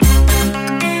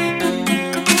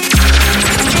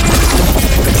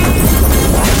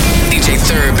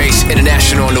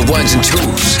on the ones and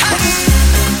twos.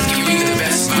 Give you the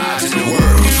best vibes in the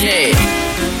world. Yeah.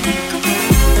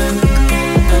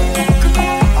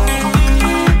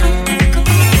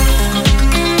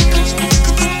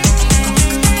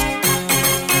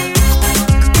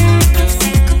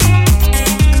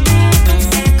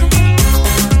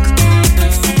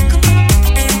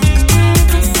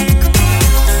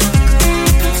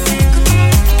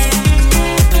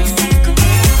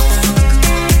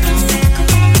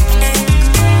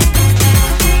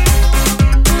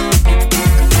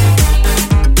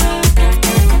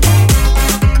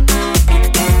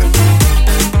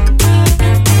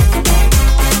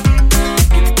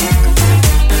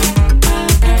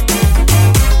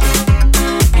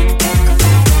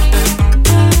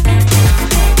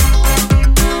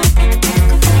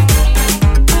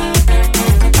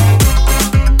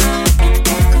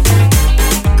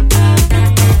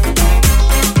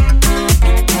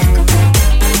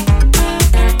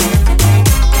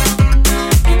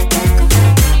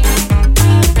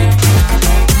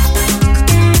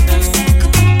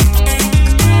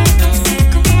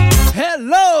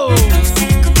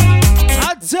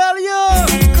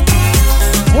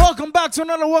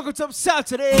 Welcome to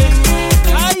Saturday.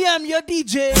 I am your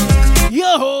DJ,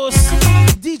 your host,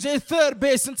 DJ Third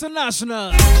Base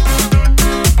International.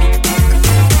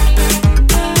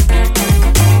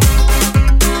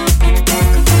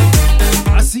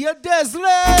 I see a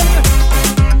Deslan.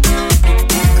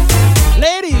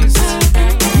 Ladies,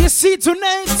 you see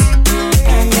tonight?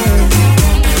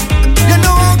 You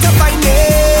know how to find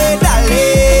me,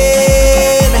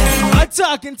 darling. I'm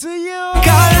talking to you.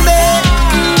 Call me.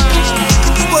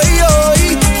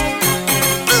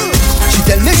 She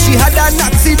tell me she had an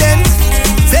accident.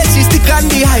 Said she stick on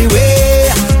the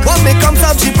highway. What may come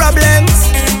some she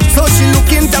problems. So she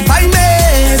looking to find me.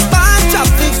 Bad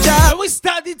traffic jam. We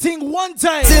start the thing one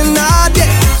time.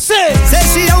 Say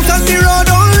she out on the road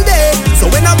all day. So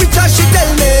when I reach her she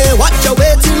tell me, what you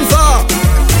waiting for?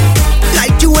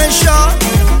 Like you ain't sure.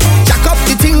 Jack up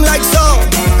the thing like so.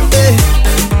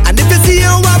 And if you see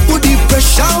her I put the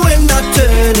pressure when I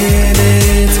turn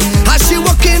it. As she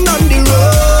walking on the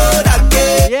road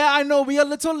again. Yeah, I know we a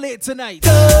little late tonight.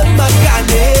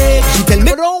 Mechanic. She tell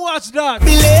me, but don't watch that.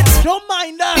 Be late. Don't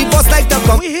mind that. The boss like to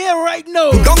come. We here right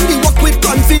now. Gong the walk with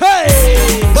confidence.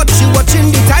 Hey. But she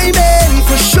watching the timing.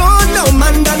 For sure no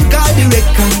man done call the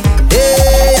record.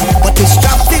 Hey. But it's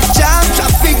traffic jam,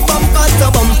 traffic bumper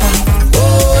to bumper.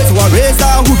 Oh, it's a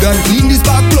razor who done clean this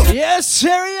back block. Yes,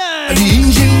 Sherry Ann. The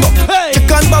engine buck. Hey.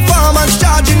 Check on performance,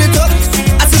 charging it up.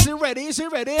 She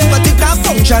ready. But it not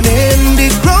functioning. The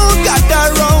crowd got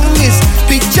that wrong. It's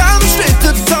big jam straight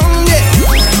to tongue, yeah.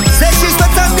 Say she's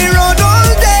stuck on the road all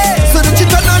day. So then she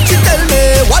turn on, she tell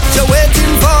me, what you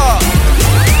waiting for?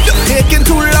 You're taking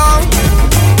too long.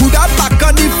 Put her back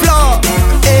on the floor,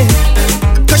 eh.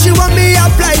 Cause she want me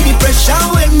apply the pressure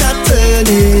when I turn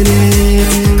it.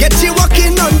 Get she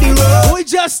walking on the road. We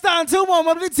just stand to warm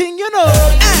up the thing, you know.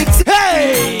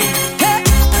 Hey.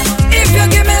 If you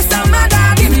give me some of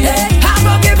that, I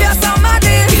will give you some of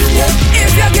this.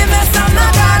 If you give me some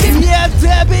of that, yeah,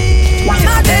 Debbie.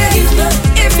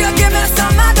 If you give me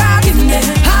some of that,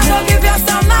 I will give you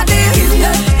some of this.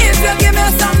 If you give me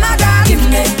some of that, I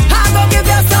will give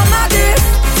you some of this.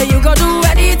 So you go do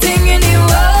anything in the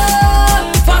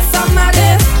world for some of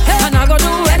this, and I go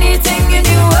do anything in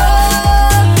the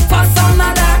world for some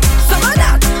of that,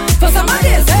 for some of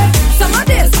this, some of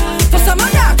this, for some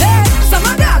of that, some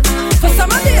of that. For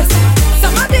some of this,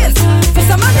 some of this, for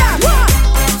some of that.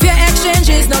 Fair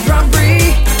exchange is not robbery,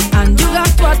 and you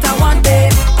got what I want, babe.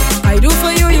 I do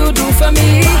for you, you do for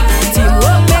me.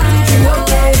 Teamwork makes the dream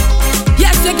okay.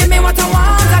 Yes, you give me what I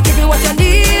want, I give you what you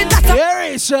need.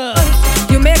 That's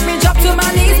you make me drop to my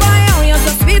knees, boy. Oh, you're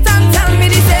so sweet and tell me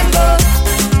the same goes.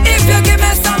 If you give me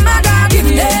some of that, I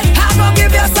will give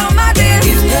you some of this.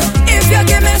 If you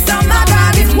give me some of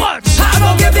that, I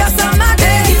will give you some of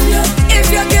this. If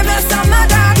you give me some of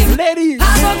that, ladies, I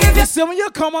will give you some of you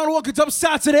come on, walk it up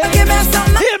Saturday. Give me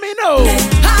some. Hear me now.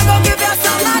 I will give you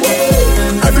some of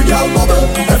this. Every girl bubble,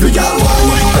 every girl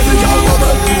wine, every girl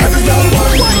bubble, every girl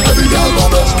wine, every girl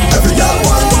bubble, every girl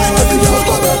wine, every girl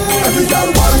bubble, every girl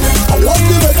wine. I love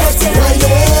the way that you ride it,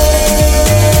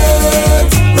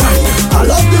 right? I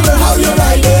love the way how you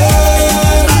ride it.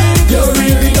 You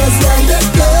really just ride it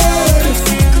good.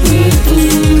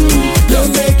 You're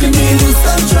making me lose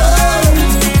control.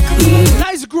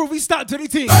 Nice groovy start to the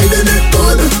thing. Riding it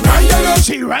good, riding it.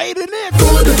 She riding it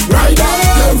good, riding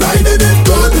it. You're riding it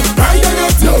good, riding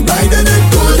it. You're riding it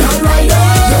good, you're riding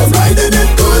it. You're riding it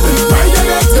good, riding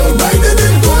it. You're riding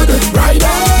it good, riding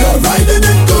it. You're riding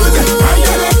it good,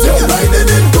 riding it. You're riding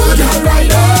it good, you're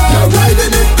riding it.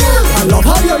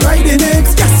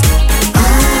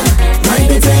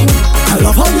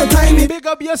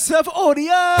 yourself,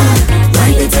 audio.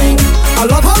 Ride the thing. I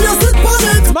love how you sit on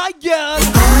it. My girl.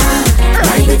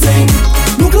 Ride the thing.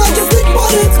 Look like you sit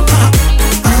on it.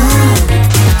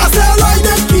 I say ride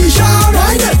it, Keisha,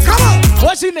 ride it. Come on.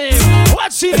 What's your name?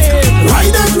 What's your name?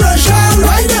 Ride it, Russia,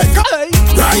 ride it. Hey.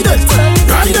 Ride it,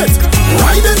 ride it.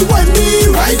 Ride it, Wendy,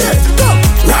 ride it. Go.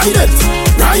 Ride it,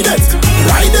 ride it.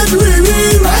 Ride it,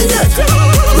 Riri, ride it.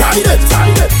 Ride it,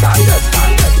 ride it, ride it,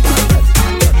 ride it.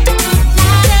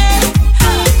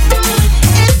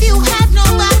 If you had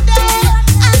nobody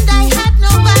and I had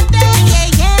nobody, yeah,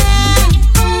 yeah,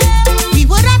 we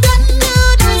would have done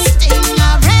this thing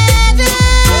already.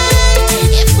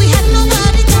 If we had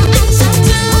nobody to answer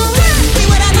to, we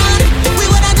would have done, we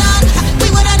would have done, we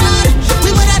would have done, we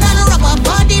would have done rubber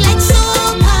body like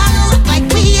soap and like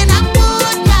we in a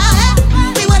boat now.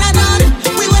 We would have done,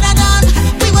 we would have done,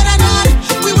 we would have done,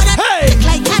 we would have Hey. stick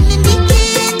like an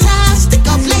indicator, stick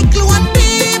up like glue and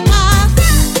paper.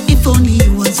 If only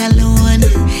you was alone,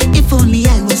 if only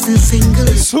I was still single.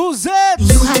 Suzette.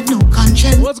 You had no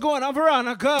conscience. What's going on,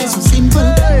 Veronica? So simple.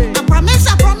 Hey. I promise,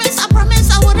 I promise, I promise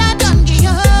I would have done you.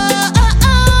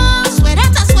 Swear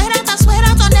that, I swear that, I swear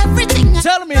that on everything.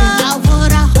 Tell me. I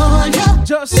would have hold you.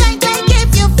 Just- like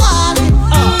if you falling.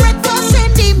 Breakfast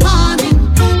in the morning.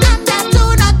 And that do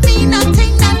not mean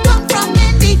nothing that come from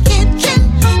in the kitchen.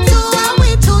 Do we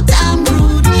too damn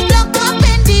rude? Lock up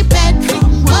in the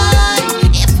bedroom. Why?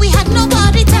 If we had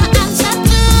nobody to answer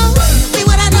to, we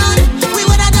would have done, we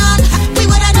would have done, we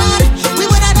would have done, we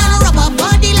would have done rubber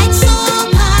body like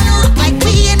soap and look like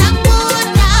we in a boat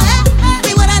now.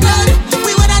 We would have done,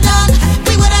 we would have done,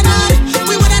 we would have done,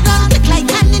 we would have done look like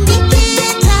an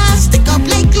indicator, stick up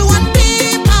like glue and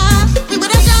paper. We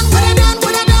would have done, would have done,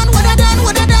 would have done, would have done,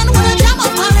 would have done, would have jam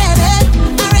up already,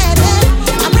 already,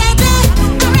 already,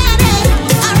 already,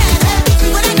 already. We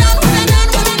would have done, would have done,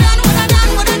 would have done, would have done,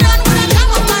 would have done, would have jam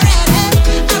up already,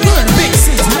 already.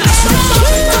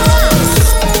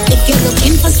 If you're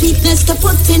looking for sweetness to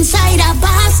put inside a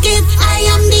basket, I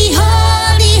am the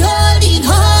whole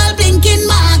blinking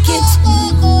market.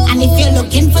 And if you're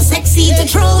looking for sexy to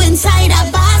throw inside a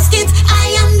basket,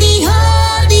 I am the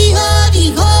whole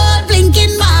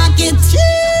blinking market.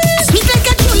 Sweet like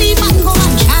a truly mango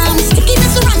and jam,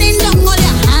 stickiness running down all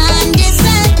your hand. They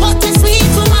say, what a sweet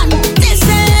woman. They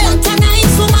say, what a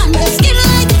nice woman. Skin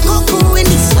like cocoa in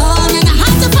the sun, and I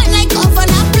have to find like oven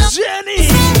a plug. Jenny.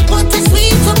 What a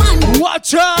sweet woman.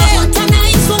 Watch out. What a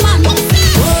nice woman.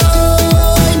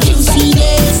 Oh,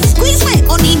 juiciness. Squeeze my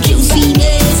honey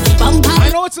juiciness. Bump I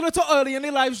out know it's a little early in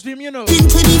the live stream, you know.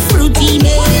 into the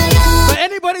fruitiness. But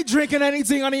anybody drinking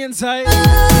anything on the inside?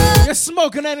 You're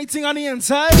smoking anything on the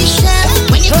inside?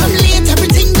 When you come late,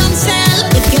 everything done sell.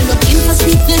 If you're looking for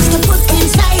sweetness to put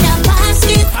inside a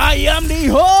basket, I am the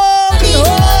whole. the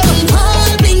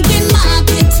whole blinking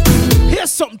market.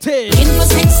 Here's something. Looking for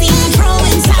sexy to throw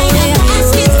inside a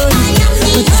basket. I am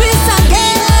the Twist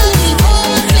again.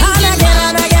 And again,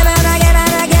 and again, and again,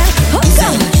 and again. Oh,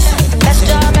 God. Best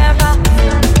job ever.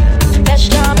 Best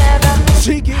job ever.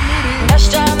 She give me the.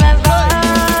 Best job ever.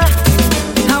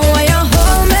 How are you?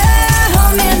 Hold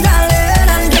me, darling,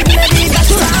 and give me the best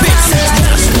job of my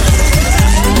life.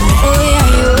 Oh,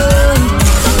 yeah, you.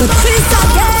 But twist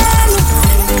again.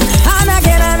 And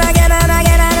again, and again, and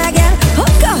again, and again. Oh,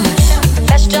 gosh.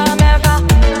 Best job ever.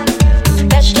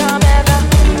 Best job ever.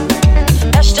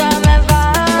 Best job ever.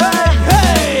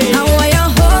 Hey. How are you?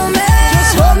 Hold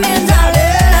me,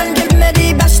 darling, and give me the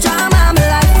best time of my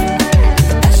life.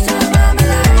 Best time of my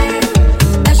life.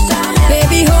 Best time.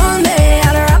 Baby, hold me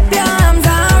and wrap your arms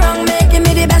around me. Give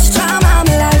me the best time of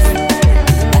my life.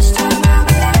 Best time of my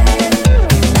life.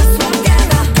 Let's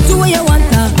together. Do what you want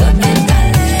now.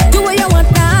 Do what you want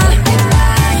now.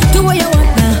 Do what you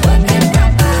want now.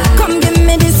 Come give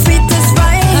me the sweetest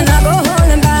ride, and I go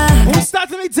holding back. We'll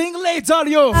start anything late on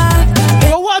you.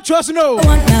 But watch us know.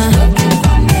 Want now.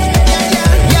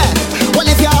 Yeah. Well,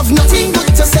 if you have nothing good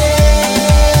to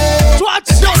say, Watch.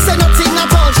 don't say nothing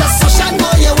at all. Just push and go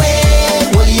your way.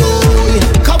 Will you?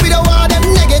 Cause we don't want them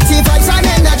negative vibes and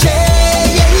energy.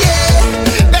 Yeah,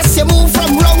 yeah. Best you move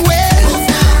from wrong way.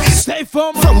 Stay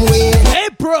from Way.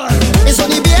 April. It's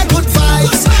only be a good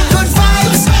vibes. Good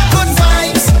vibes. Good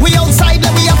vibes. We outside,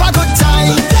 let me have a good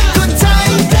time. Good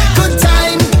time. Good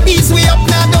time. Ease we up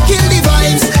now. Don't kill the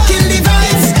vibes. Kill the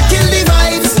vibes. Kill the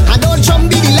vibes. And don't jump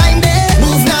be the line there.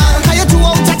 Move now. How you too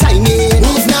out of time, yeah.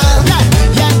 Move now. Yeah,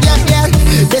 yeah, yeah,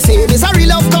 yeah. They say it's a real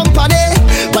love company,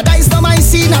 but that is not my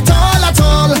scene at all, at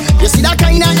all. You see that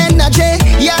kind of energy?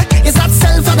 Yeah, it's that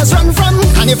self that has run from.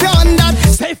 And if you're on that,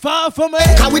 Stay far from me.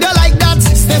 cause we don't like that.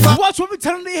 Step Watch what we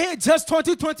telling the hate just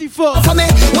 2024. For me,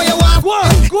 where you want?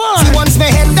 Go on. See, once my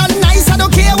head done nice, I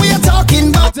don't care what you're talking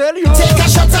about. Tell you. Take a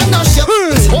shot and not your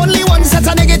only one set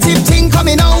a negative thing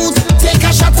coming out. Take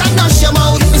a shot and not your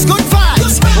mouth. It's good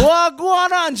vibes. Go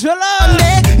on, Angela.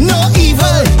 No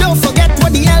evil. Don't forget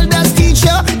what the elders teach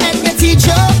you and the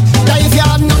teacher. That if you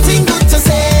have nothing good to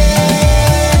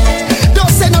say, don't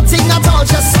say nothing at all.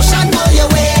 Just push and go your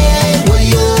way. Will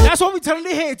you? That's what we telling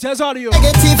the haters, all of you.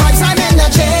 Negative vibes and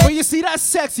energy. When you see that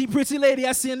sexy, pretty lady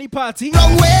I see in the party,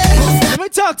 Wrong way. let me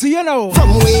talk to you now.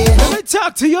 From where? Let me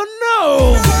talk to you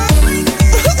now.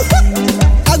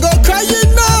 I go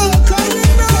crying now.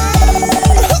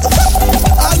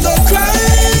 I go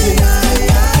crying.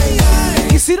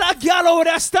 You see that girl over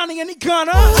there standing in the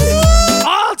corner?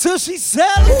 All till she sell.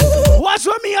 Watch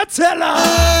what me I tell her.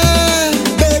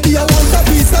 Baby, I want a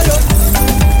piece of you.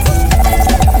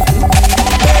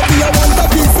 Baby, I want a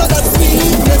piece of that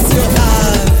sweetness you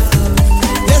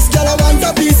have. Yes, girl, I want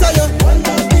a piece of you.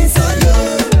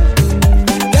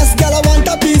 Yes, girl, I want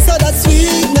a piece of that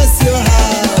sweetness you have.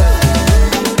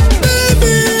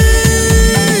 Baby,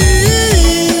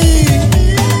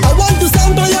 I want to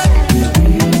sample you.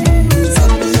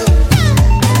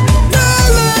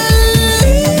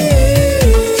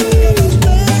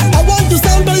 I want to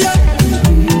sample you.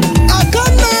 I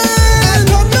come in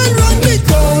round the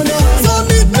corner. So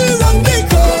meet me round the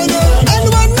corner. And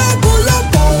when I pull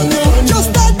up on you, just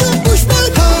start to push my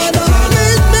corner.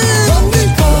 Meet me round the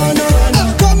corner. I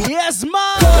come Yes,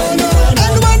 man. corner.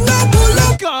 And when I pull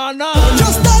up, Corner.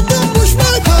 just start to push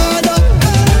my corner.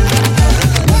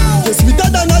 You're sweeter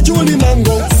than a Julie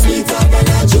mango. Sweeter than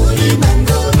a Julie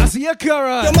mango. I see you,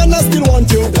 Kara. The man I still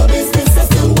want you. The business I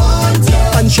still want you.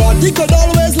 And Shorty could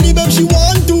always leave if she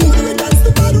want to.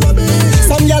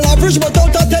 Some y'all average, but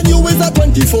out of 10 you is a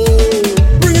 24.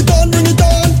 Bring it on,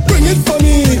 bring it for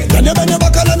me. Then you bend your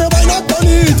back and let me wind up on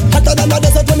it. Hotter than a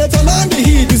desert when it's on the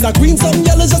heat. It's a queen, some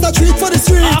y'all is just a treat for the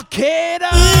street. Okay,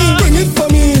 Bring it for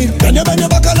me. Then you bend your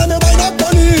back and let me wind up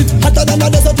on it. Hotter than a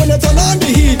desert when it's on the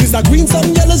heat. It's a green,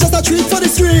 some yellow, just a treat for the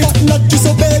street. Not just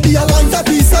so baby, I want a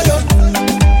piece of you.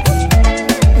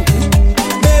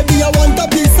 Baby, I want a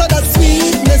piece of that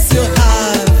sweetness you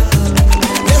have.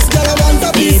 Yes, girl, I want a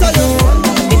piece of you.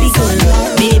 Baby girl,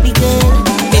 baby girl,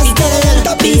 baby Yes, girl, I girl, want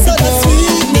a piece of that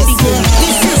sweetness baby you girl. have.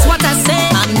 This is what I say.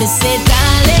 I'm the say,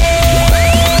 darling,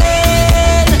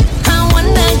 I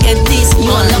wanna get this You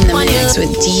all are in up the on you. mix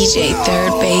with DJ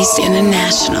Third Base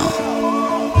International.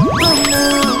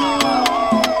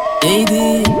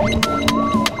 Baby,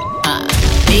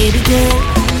 baby girl,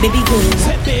 baby girl,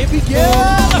 baby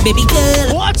girl. baby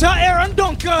girl, Watch her, Aaron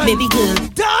Duncan. baby girl.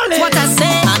 Darling. What I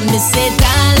say, I'm the say,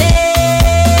 darling,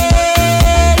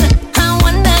 I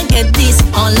wanna get this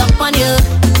all up on you,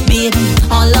 baby,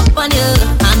 all up on you.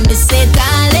 I'm the say,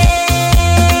 darling,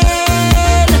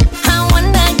 I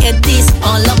wanna get this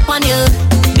all up on you,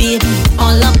 baby,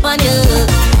 all up on you.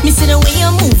 Me see the way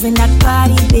you're moving that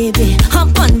body, baby,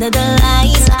 up under the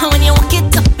lights. And when you walk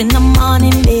it up in the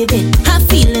morning, baby, I'm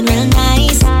feeling real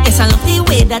nice. Yes, I love the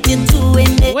way that you're doing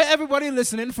it. Where everybody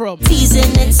listening from? Teasing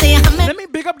it, say I'm Let me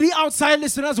pick up the outside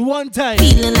listeners one time.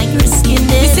 feeling like risking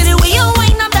it. You see the way you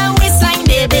wind up that waistline,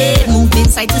 baby, moving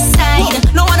side to side.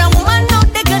 No other woman out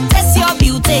there could test your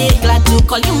beauty. Glad to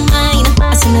call you mine.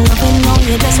 I see me loving how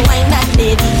you just wind that,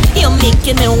 baby. You're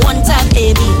making me want that,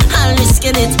 baby. I'm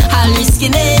risking it, I'm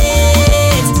risking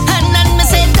it. And then me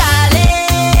say,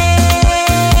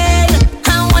 darling,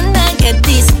 I wanna get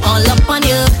this all up on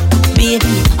you,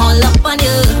 baby, all up on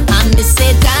you. And me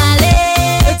say, darling,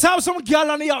 Let's have some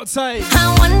girl on the outside.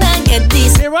 I wanna get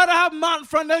this They rather have man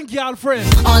friend than girlfriend.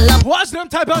 all up. Watch them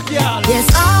type of girl. Yes,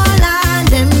 all of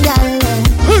them gyal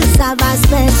have a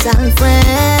special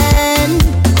friend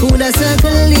who the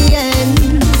circle the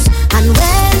ends. And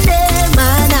when them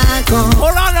man a come,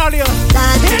 Hold on, Nadia.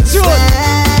 that Here is tune.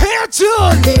 when Here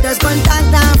tune. they just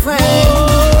contact a friend.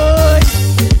 Boy.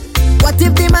 What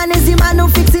if the man is the man who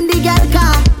fixing the girl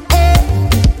car? Eh?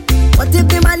 What if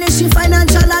the man is she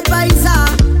financial advisor?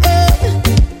 Eh?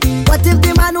 What if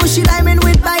the man who she diamond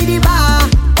with by the bar?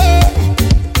 Eh?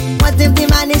 What if the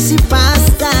man is she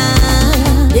pastor?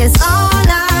 Yes, all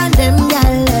of them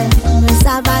gyal must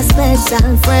have a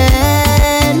special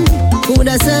friend who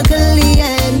the circle the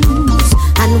ends.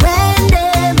 And when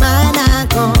the man a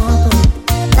come,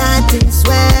 that is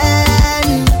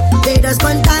when they just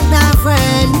contact their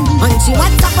friend. And she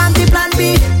WhatsApp and the plan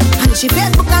B, and she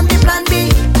Facebook and the plan B,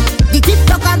 the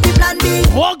TikTok and the plan B.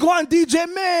 Walk on DJ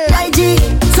May. IG,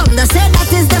 some that say that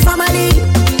is the family.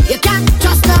 You can't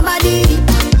trust nobody.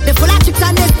 They full of tricks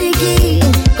and they sneaky,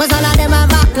 cause all of them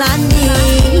have a plan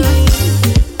B.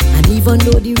 And even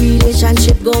though the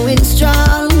relationship going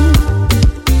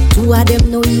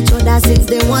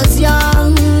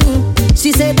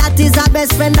that is our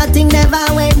best friend, nothing never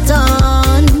went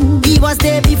on. He was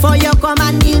there before you come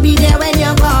and he'll be there when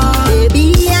you're gone.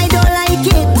 Baby, I don't like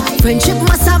it. Friendship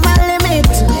must have a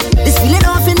limit. This feeling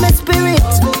off in my spirit,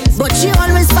 but she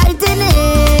always fighting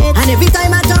it. And every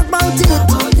time I talk about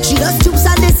it, she just stoops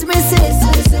and dismisses.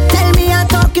 Tell me I'm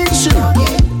talking shit,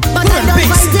 but I don't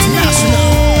fighting it.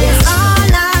 Yes, all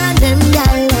of them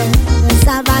girls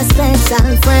have a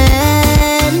special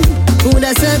friend who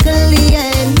the circle the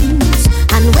ends.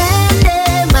 And when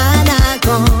they man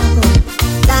come,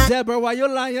 Deborah, why you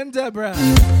lying, Deborah?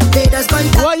 they just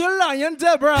contact. Why you lying,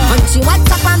 Deborah? And she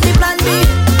WhatsApp on the plan B,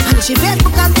 and she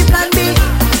Facebook on the plan B,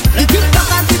 the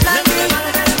TikTok on the plan B.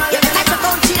 You can type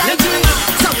about she IG,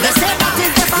 so they say that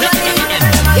is the family.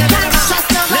 You can't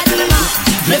trust nobody.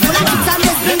 They full of kids and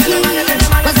this biggie,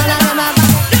 'cause all of them have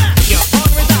You're born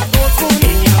with a gold spoon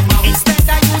in your mouth. Instead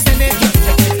of using it, you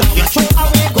take it out. You throw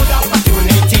away good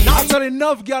opportunity. Now I tell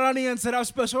enough girl on the inside have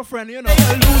special friend, you know.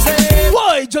 you lose it.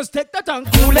 Boy, just take that and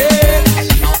Cool it.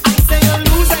 Now I say you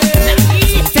lose it.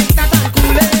 So take that and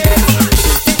cool it.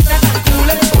 Take that and cool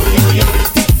it.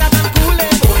 Take that and cool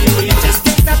it. Just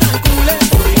take that and cool it.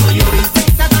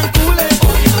 Take that and cool it.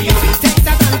 Take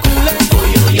that and cool it. Take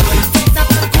that and cool it. Take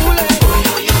that and cool it.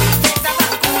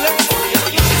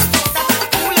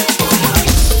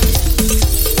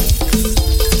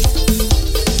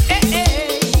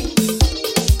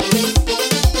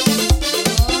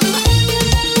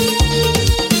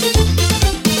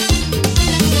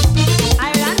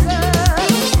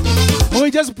 We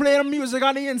just play the music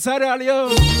on the inside earlier.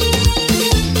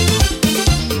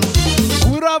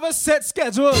 We don't have a set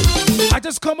schedule. I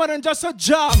just come out and just a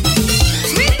job.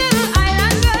 Sweet little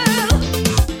island girl,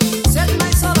 set my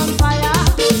soul on fire.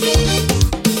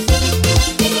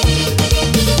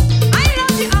 I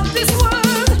love you of this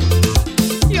world.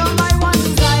 You're my one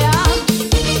desire.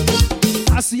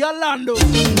 I see Orlando.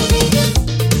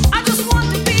 I just want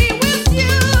to be with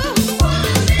you.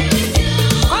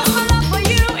 All my love for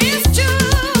you is true.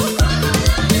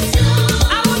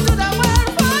 I would do the world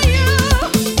for you.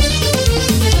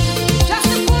 Just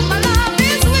to put my love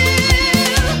is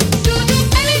will. To do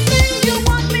anything you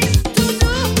want me to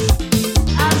do,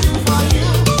 I'll do for you.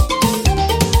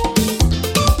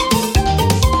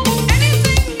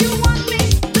 Anything you want me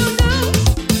to do,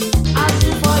 I'll do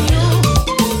for you.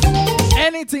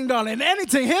 Anything, darling.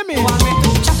 Anything. Hear me. Want me to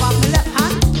chop off my left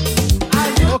hand?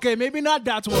 I'll do. Okay, maybe not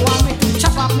that one. Want me to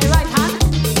chop off my right hand?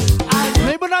 I'll do.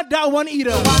 Maybe not that one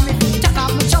either. Want me to chop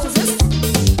off my trousers?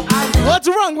 I'll do. What's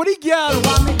wrong with the girl?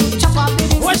 Want me to chop off my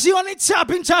knees? Why she only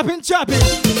chopping? Hey,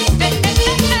 hey,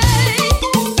 hey,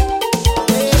 hey.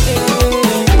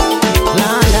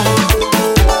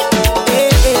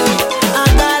 I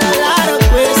got a lot of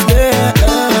questions.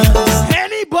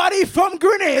 Anybody from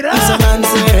Grenada? Some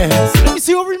answers. Let me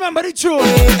see who remember the truth.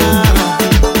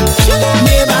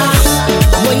 Neighbor,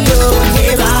 when you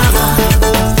neighbor,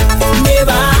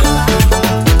 neighbor,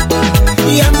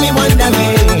 you have me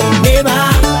wondering, neighbor,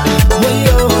 when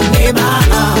you neighbor,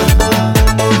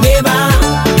 neighbor,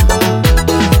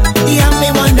 you have me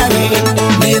wondering,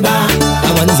 neighbor, I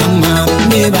want some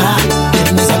neighbor,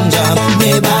 give me some job,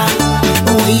 neighbor,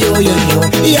 when you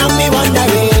have me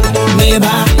wondering, neighbor,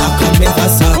 I come in for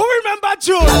some. Who remember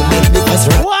truth? I'll make the first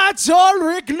round. What's all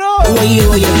Rick know? When you.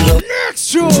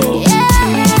 Next truth.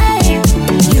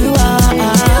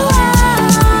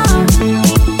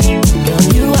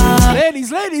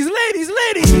 Ladies, ladies, ladies,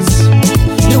 ladies.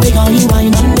 The way how you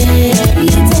wind on me,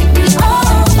 you take me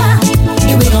over.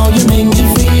 The way how you make me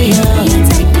feel, you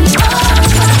take me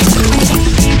over.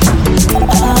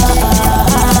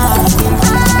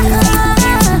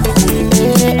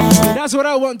 That's what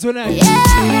I want tonight.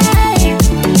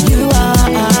 You are.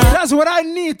 That's what I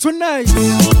need tonight.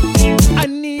 I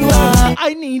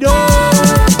need all.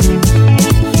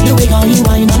 The way how you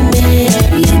wind on me,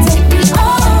 you take me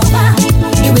over.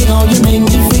 The way how you make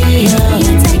me feel,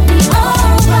 you take me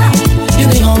over. The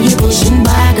way how you pushing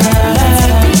back, girl, you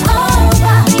take me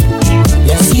over.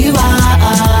 Yes, you are.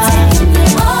 Taking me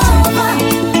over.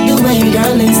 The way,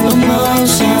 girl, in slow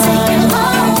motion, taking me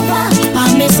over.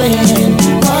 I'm missing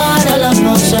what I love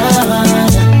motion.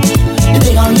 The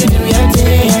way how you do your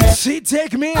thing, She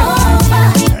take me over.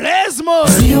 Let's move.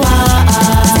 Yes, you are.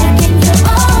 Taking you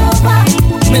over.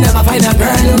 Me never find a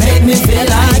girl who make me feel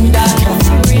like that.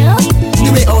 The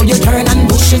way how you turn and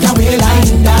push it away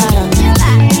like that.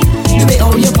 The way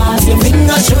how you pass your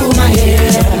finger through my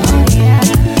hair.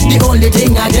 The only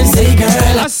thing I can say,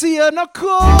 girl, I see her in the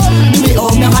cold. the way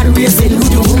how my heart racing,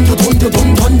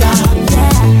 thunder.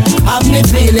 Have me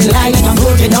feeling like I'm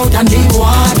floating out on the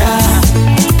water,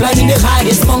 climbing the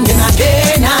highest mountain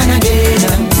again and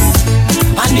again.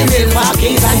 And and the river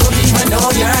keys and you even know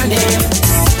your name.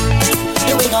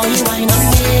 The way how you wine on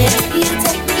me, you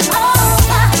take me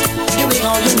over. The way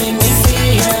how you make me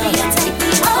feel, you take me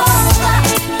over.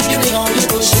 The way how you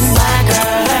pushing back,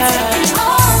 girl, you take me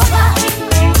over.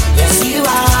 Yes you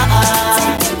are.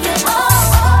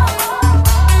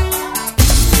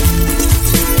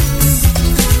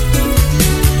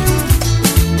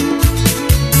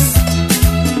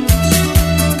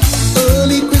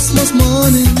 Early Christmas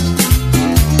morning,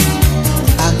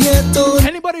 I hear told.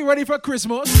 Anybody ready for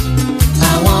Christmas?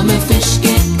 I want me fish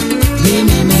cake, give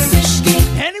me fish cake.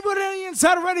 Anybody on the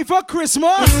inside ready for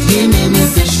Christmas? Give me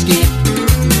fish cake.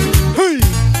 Hey!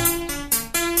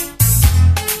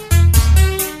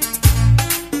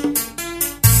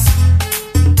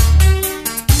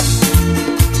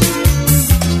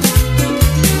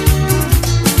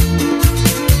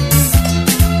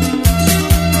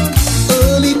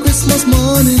 Early Christmas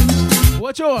morning,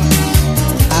 What's yours?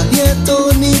 I hear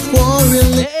Tony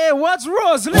quarreling. Hey, what's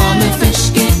Rosalind? Want me fish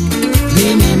cake,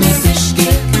 give me fish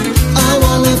cake. I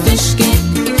want me fish cake,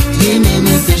 give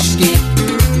me fish cake.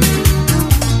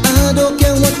 I don't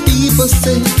care what people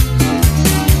say,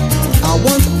 I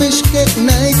want fish cake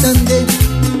night and day.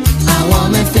 I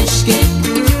want me fish cake,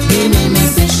 give me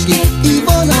fish cake.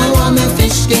 Even I want me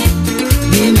fish cake,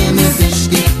 give me fish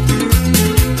cake.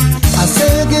 I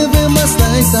say give him a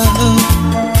slice of ham.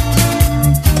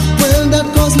 Well, that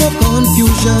caused no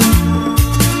confusion.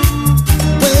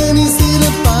 When he see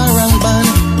the parang band,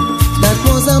 that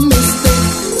was a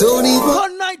mistake. Tony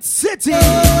Good night, City.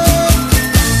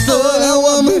 Girl, I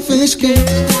want my fish cake.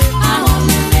 I want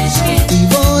me fish cake.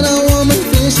 Yvonne, I want my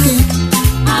fish cake.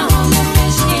 I want me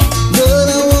fish cake. Girl,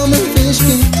 I want my fish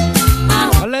cake.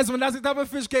 Unless when that's the type of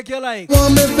fish cake you like.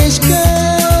 Want my fish You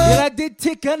cake. like the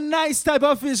thick and nice type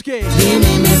of fish cake. Give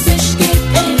me fish cake.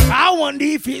 I want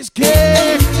the fish cake.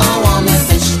 I want my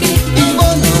fish cake.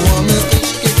 Yvonne, I want my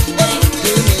fish cake.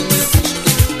 Give me fish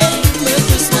cake. My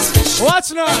Christmas fish cake.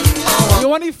 Watch now. You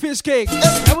want the fish cake?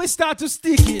 And we start to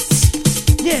stick it.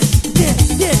 Yeah, yeah,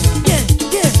 yeah, yeah,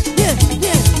 yeah, yeah,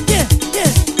 yeah, yeah,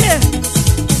 yeah,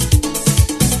 yeah.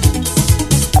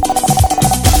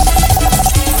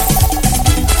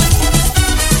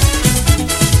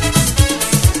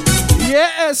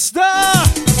 Yeah, Esther.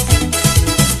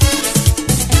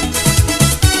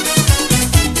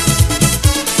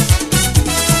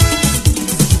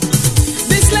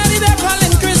 This lady they're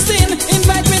calling Christine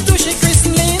invite me to she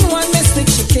christening. One mystic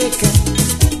she cake.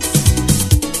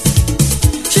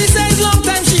 She says long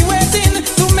time she waiting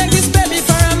to make this baby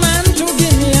for a man to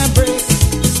give me a break.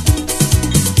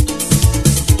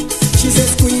 She says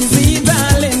squeezy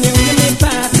darling you give me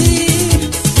party.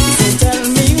 So tell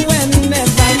me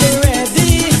whenever you're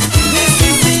ready. This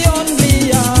is the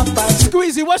only opportunity.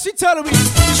 Squeezy, what she telling me?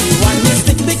 She want me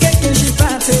stick the cake and she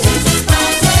party.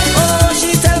 Oh,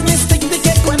 she tell me stick the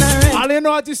cake when I ready. I don't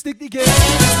know how to stick the cake.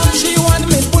 She want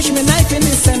me push me knife in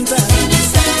the center.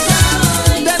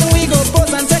 Then we go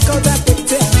pose and take out that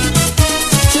picture.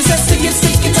 She said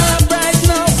stick it up right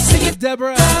now. Stick it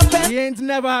Deborah, up and you ain't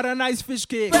never had a nice fish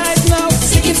cake. right now.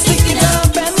 Stick it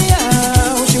up and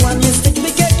meow. She want me stick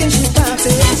the cake and she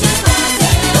party.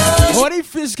 Oh, What the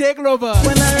fish cake lover?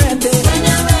 when I ready.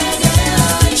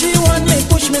 She want me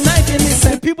push me knife in the The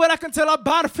center. people that can tell a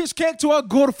bad fish cake to a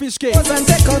good fish cake. Pose and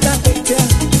take out that picture.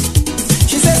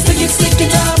 She said stick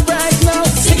it up right now.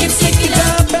 Stick it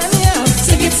up and meow.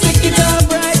 Stick it up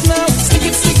right now. Stick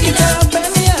it up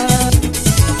and meow.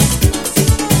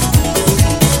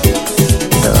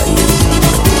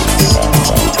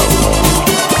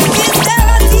 Is there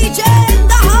a DJ in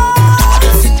the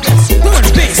house? Third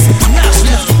base,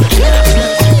 national.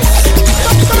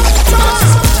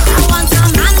 I want a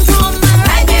man come and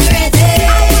ride me ready.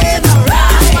 I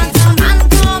want a man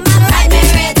come and ride me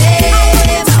ready.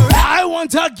 I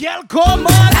want a girl come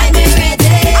on. Ride me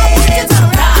ready. I want you to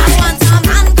ride. I want a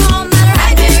man come and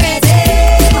ride me ready.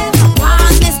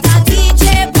 One Mr. DJ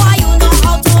boy, you know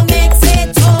how to mix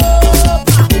it up.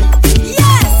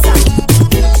 Yes.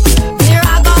 Here I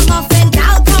got muffin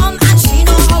gal come and she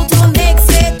know how to mix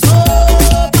it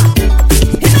up.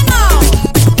 Hear me now.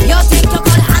 You think you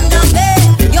could handle me?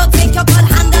 You think you could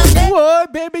handle me? Whoa,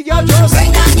 baby girl, just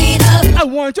Bring that needle. I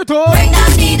want you to Bring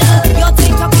that needle. You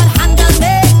think you could handle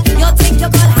me? You think you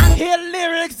could handle? hear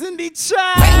lyrics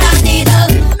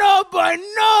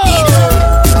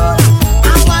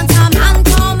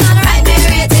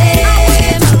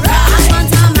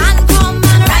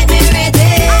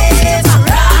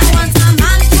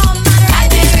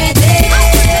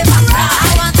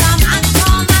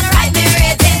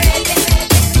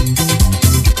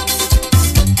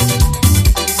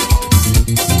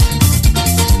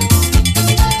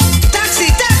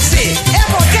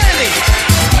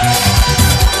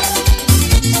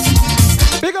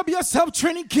What's up,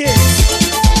 Trini kids?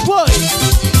 Boy,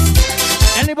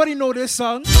 anybody know this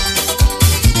song?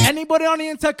 Anybody on the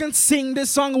internet can sing this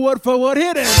song word for word?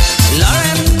 Hit it.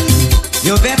 Lauren,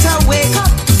 you better wake up.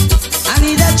 I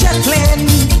need a jet plane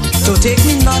to take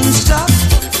me non-stop.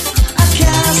 I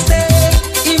can't stay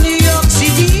in New York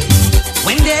City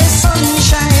when there's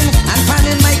sunshine and fun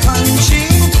in my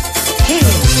country. Hey,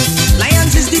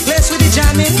 Lions is the place with the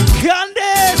jamming.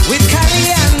 Candace! With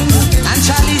Carrie and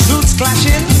Charlie's roots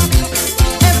clashing.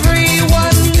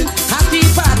 Everyone happy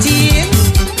partying,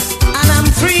 and I'm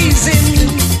freezing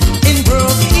in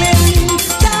Brooklyn.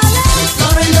 Darling,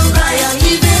 Lauren, don't cry, I'm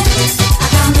leaving. I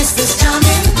can't miss this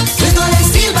jamming. With all that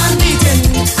steel band beating,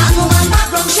 I'm moving back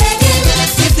from shaking.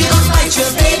 If they don't fight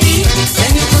your baby,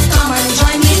 then you could come and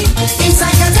join me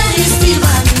inside Cadelli's steel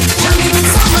band, jamming with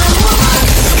some woman.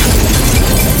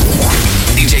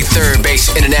 DJ Third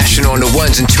Base International on the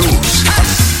ones and twos.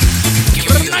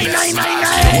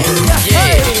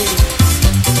 Yeah.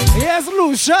 Yes,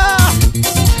 Lucia.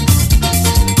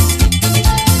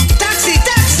 Taxi,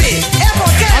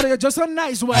 airport. Oh, you're just a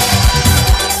nice one.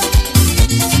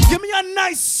 Give me a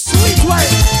nice, sweet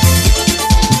one.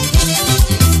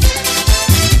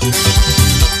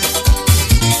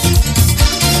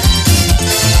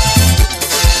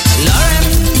 Lauren,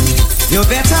 you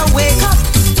better wake up.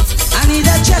 I need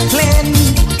a jet plane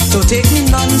to take me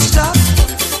non-stop.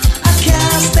 I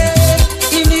can't stay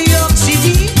in New York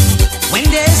City when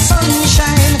there's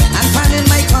sunshine and fun in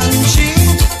my country.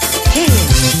 Hey,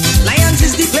 Lions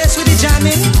is the place with the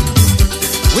jamming,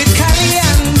 with Carrie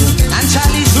and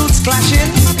Charlie's roots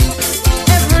clashing.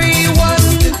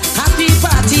 Everyone happy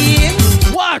partying.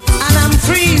 What? And I'm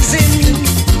freezing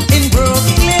in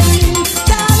Brooklyn.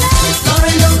 Darling,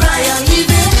 Lauren, don't cry, I'm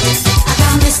leaving. I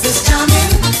can't miss this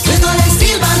jamming. With all that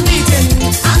steel band beating,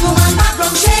 I'm moving back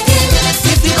from shaking.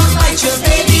 If they don't fight your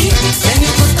baby, then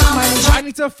you could come and join. I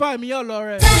need to find me out,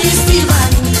 Lauren. Steel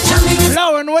band, jamming with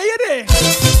Lauren, where you there?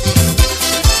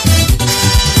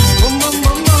 boom, boom,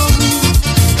 boom, boom.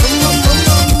 Boom, boom, boom,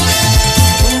 boom.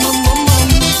 Boom, boom, boom, boom.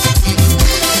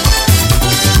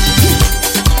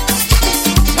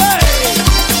 Hey!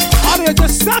 How do you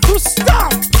just start to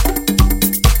stop?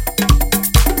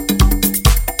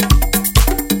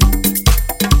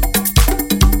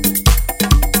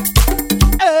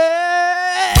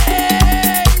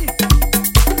 Hey!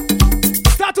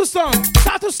 Start to stomp,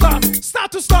 start to stomp,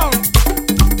 start to stomp.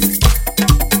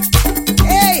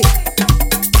 Hey,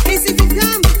 this is the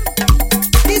jam.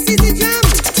 This is the jam.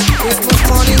 Christmas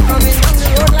morning coming on the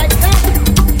road like that.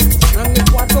 And the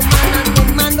quarter man and the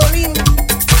mandolin.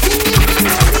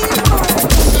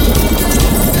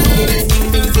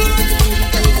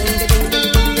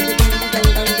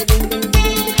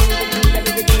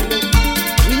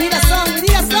 We need a song, we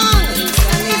need a song.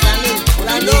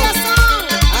 We need a song.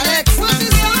 Alex, what's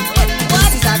this song? What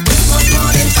is that Christmas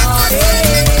morning party?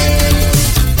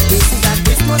 This is a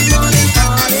Christmas morning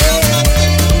party.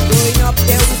 Going up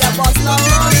there with a bottle of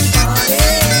morning party.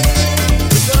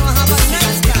 We're gonna have a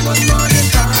nice Christmas morning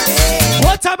party.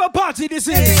 What type of party this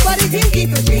is? Everybody drink,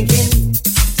 keep it drinking.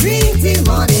 Drink till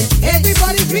morning.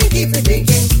 Everybody drink, keep it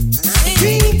drinking.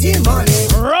 Drink till morning.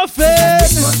 Rough it!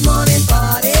 Christmas morning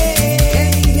party.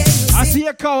 I see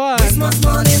a coward. Christmas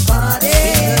morning party.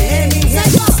 This is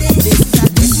a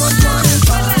Christmas morning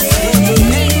party.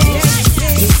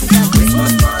 This is a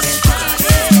Christmas morning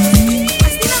party.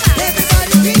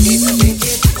 Everybody drink, keep it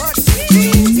drinking.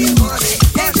 Drink till morning.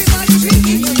 Everybody drink,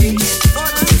 keep it drinking.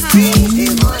 Drink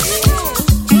till morning.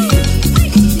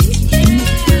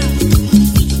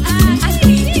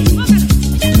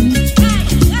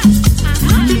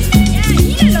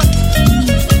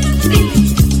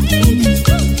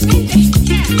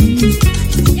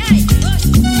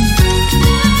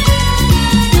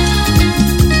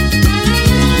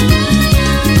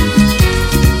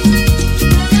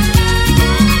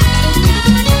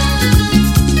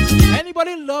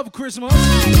 Anybody love Christmas?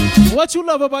 What you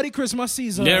love about the Christmas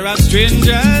season? There are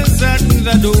strangers at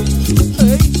the door.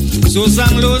 So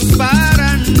sang los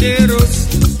paranderos.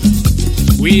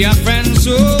 We are friends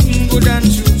so good and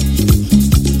true.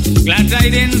 Glad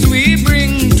tidings we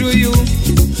bring to you.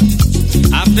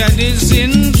 After this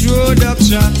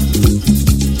introduction,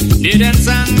 didn't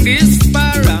sang this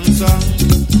parang song.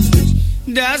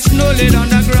 There's no lid on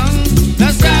the ground.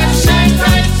 The stars shine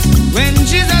bright when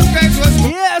Jesus Christ was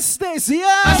born. Yes, Stacy,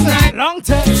 yeah. Long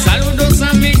time. Saludos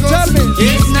amigos. Tell me.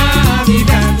 It's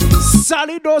Navidad.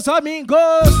 Saludos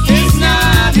amigos. It's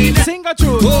Navidad. Sing a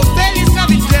tune. Oh, Feliz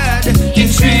Navidad in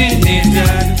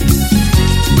Trinidad.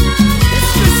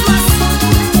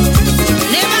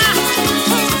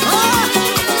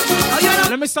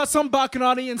 start some backing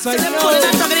on the inside. So them pulling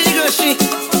and talking in the grocery.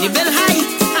 The bill high.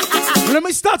 Let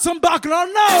me start some backing on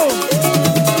now.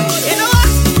 You know what?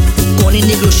 Going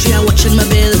in the grocery and watching my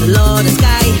bill. Lord, the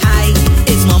sky high.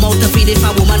 It's no mouth to feed if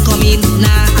a woman come in. Nah,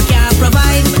 I can't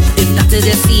provide. If that is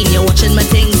your scene, you're watching my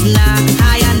things. Nah,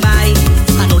 high and by.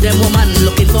 I know them woman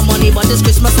looking for money, but this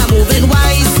Christmas I'm moving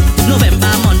wise.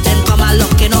 November month then come a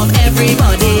looking of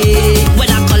everybody. When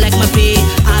I collect my pay,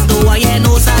 I do I hear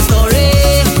no sad story.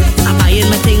 I'm buying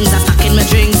my things, I'm stocking my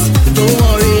drinks. Don't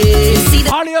worry. See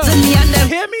the me and them.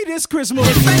 Hear me this Christmas.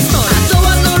 Different story. I don't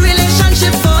want no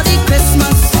relationship for the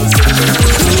Christmas.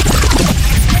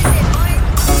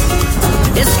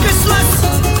 It's Christmas.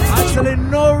 Actually,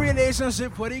 no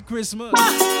relationship for the Christmas.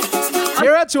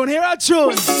 Here a tune, here a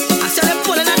tune. I saw them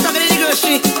pulling and talking in the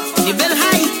grocery. The bill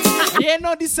high. Yeah,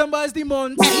 no, December is the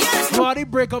month. Where the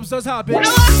breakups does happen.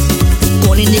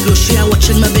 Going in the grocery and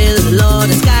watching my bill. Lord,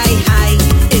 the sky high.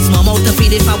 It's no mouth to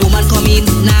feed if a woman come in.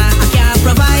 Nah, I can't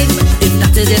provide. If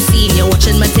that is your scene, you're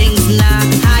watching my things. Nah,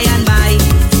 high and by.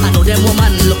 I know them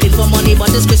woman looking for money,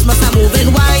 but this Christmas I'm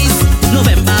moving wise.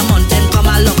 November month then come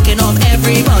a looking of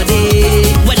everybody.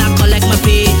 When I collect my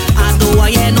pay, I do I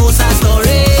hear no sad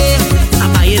story. I'm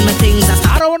buying my things.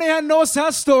 I don't want to hear no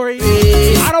sad story.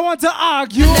 I don't want to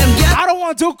argue. I don't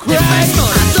want to cry. I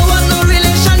don't want no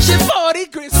relationship for the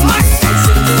Christmas.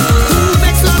 Who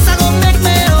makes loss, I gon' make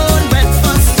my own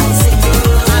breakfast.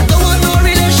 I don't want no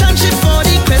relationship for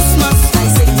the Christmas.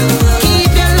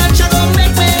 Keep your lunch, I gon'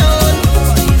 make my own.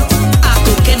 I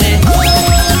cooking it,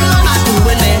 I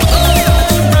doing it,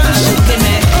 I cooking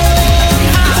it,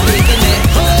 I baking it,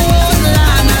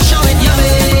 and I show it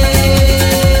yummy.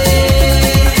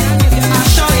 I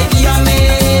show it yummy.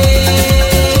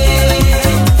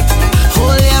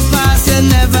 Hold your pass, you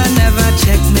never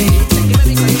check me.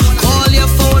 Call your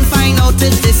phone, find out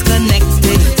it's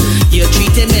disconnected. You're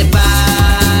treating me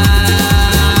bad.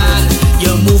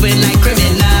 You're moving like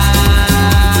criminal.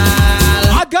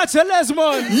 I got your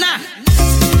lesmon. Nah.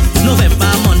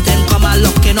 November month then come a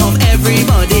looking of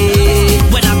everybody.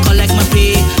 When I collect my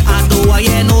pay, I do I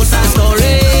hear no sad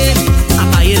story.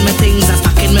 I'm buying my things, I'm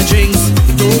stocking my drinks.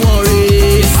 Don't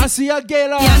worry. I see a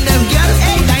girl. Yeah, them girl,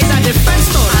 hey, that is a different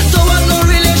story. I don't want no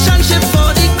relationship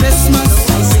for the Christmas.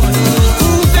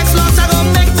 Who vex loss, I gon'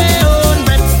 make my own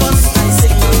breakfast.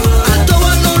 I don't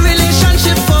want no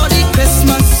relationship for the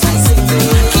Christmas.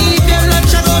 Keep your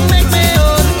lunch, I gon' make my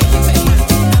own.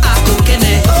 I cooking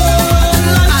it, I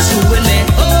doing it,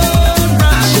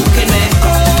 I cooking it,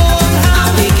 I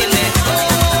baking it,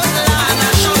 and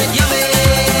I show it yummy.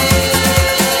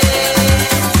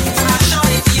 I show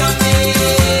it yummy.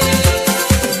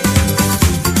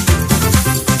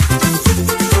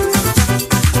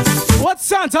 What's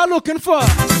Santa looking for?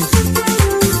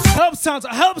 Help Santa,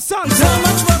 help Santa. So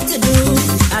much work to do,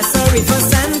 I'm sorry for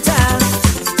Santa.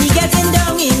 He getting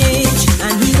down in age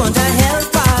and he want a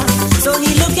helper. So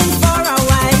he looking for a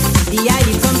wife, the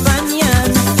ideal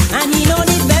companion. And he know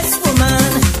the best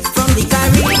woman from the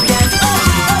Caribbean.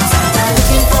 Santa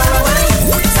looking for a wife,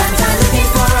 Santa looking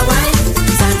for a wife,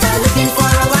 Santa looking for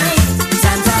a wife,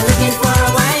 Santa looking for a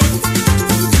wife.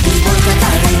 He want a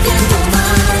Caribbean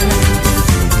woman.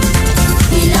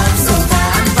 He loves soca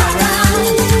and parang.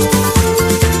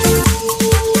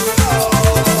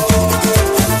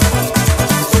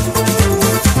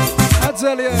 I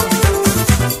tell you,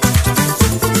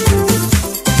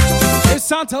 if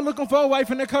Santa looking for a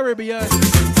wife in the Caribbean,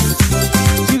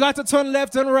 you got to turn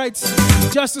left and right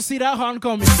just to see that horn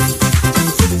coming.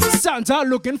 Santa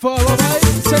looking for a wife.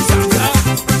 Say Santa.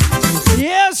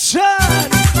 Yes,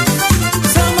 Sean.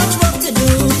 So much work to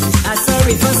do, I'm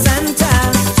sorry for Santa.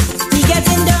 He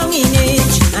getting down in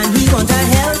age and he want a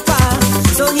helper.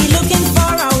 So he looking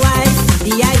for a wife,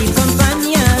 the ideal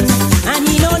companion. And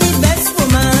he know the best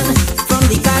woman from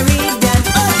the Caribbean.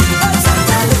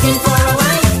 Santa looking for a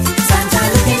wife, Santa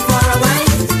looking for a wife,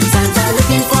 Santa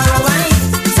looking for a wife,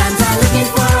 Santa looking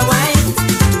for a wife.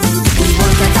 He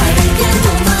want a Caribbean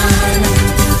woman.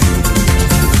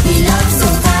 He loves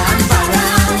soca and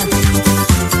parang.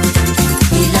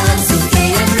 He loves UK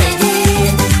and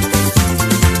reggae.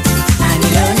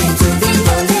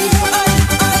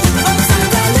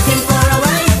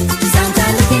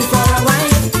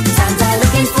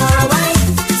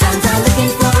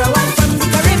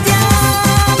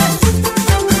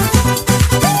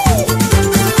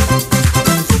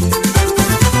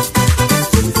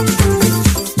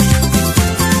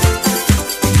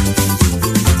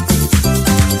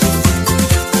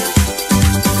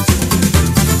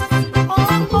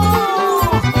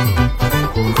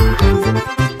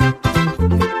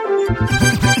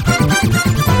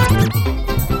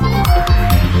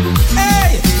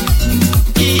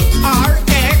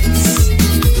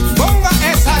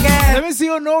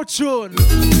 no tune.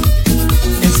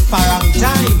 It's parang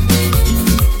time.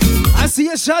 I see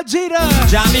a shot, Jada.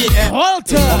 Jamie,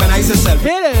 Walter. Organize yourself.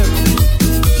 Hit him.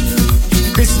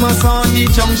 Christmas on the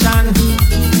junction.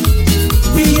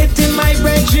 We eating my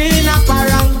brethren a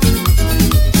parang.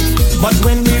 But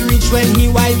when we reach when he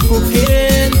wife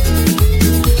cooking,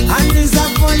 and there's a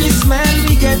funny smell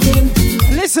we getting.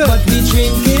 Listen. But we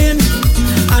drinking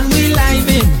and we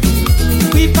living.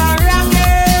 We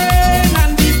paranging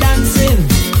and we dancing.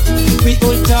 We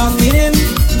all talking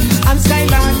and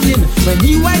skylarking. When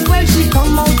he wife, well, she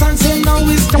come out and say, now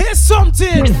it's time. Here's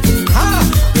something.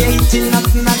 We eating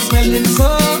nothing that's smelling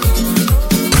so.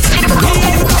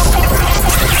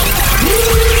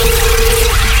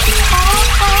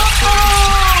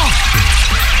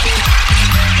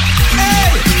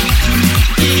 Hey!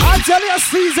 I tell you,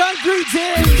 season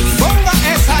greetings. Bonga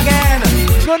S again.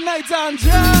 Good night,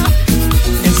 Anja.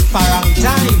 It's parang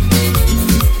time.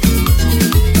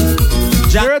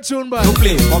 Hear a tune, bud. No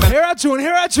play. Hear a tune,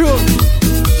 hear a tune.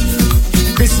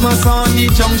 Christmas on the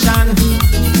junction.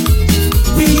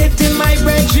 We eating my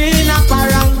brethren a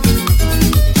parang.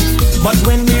 But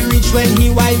when we reach when he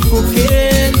wife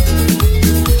cooking,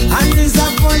 and there's a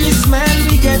funny smell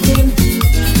we getting.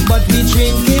 But we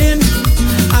drinking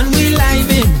and we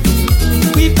living.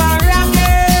 We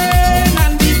paranging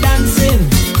and we dancing.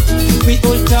 We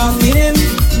all talking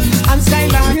and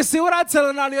skylarking. You see what I'm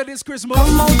telling all you this Christmas?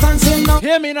 Come out and say no.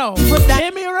 Hear me now.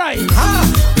 Hear me right.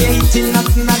 We eating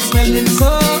nothing that's smelling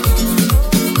so.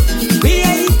 We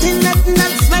eating nothing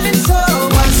that's smelling so.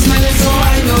 What's smelling so?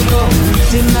 I don't know.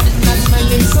 Eating nothing that's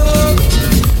smelling so.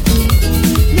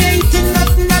 We eating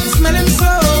nothing that's smelling so.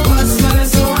 What's smelling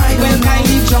so? I don't know. Well,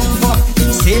 Kylie jump up,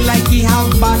 say like he have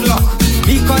bad luck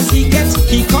because he gets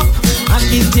hiccup and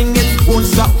eating it won't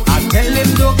stop. I tell him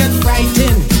don't get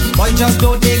frightened, boy just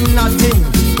don't take nothing.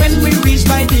 When we reach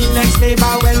by the next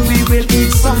neighbor, well we will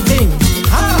eat something.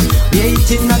 We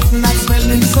eating nothing that's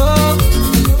smelling so.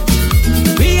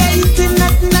 We eating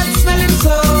nothing that's smelling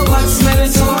so. What's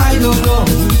smelling so? I don't know.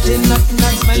 Eating nothing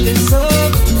that's smelling so.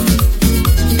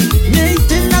 We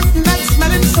eating nothing that's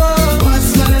smelling so.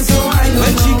 What's smelling so? I don't know.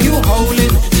 When she keep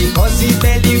howling because he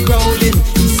belly growling,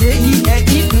 he say he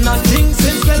ain't eat nothing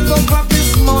since 12 o'clock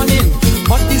this morning.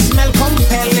 But the smell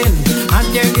compelling, and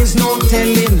there is no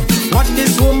telling what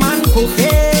this woman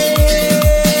cooking.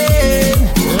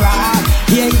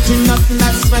 He eating nothing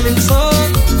that's smelling so.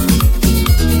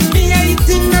 He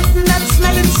eating nothing that's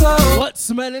smelling so. What's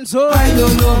smelling so? I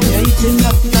don't know. He eating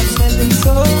nothing that's smelling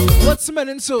so. What's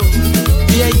smelling so?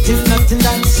 He eating nothing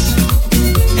that's.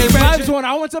 Hey, Vibes one.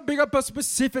 I want to big up a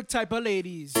specific type of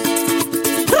ladies.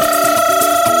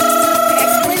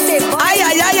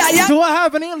 Do I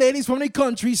have any ladies from the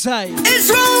countryside? It's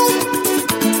wrong.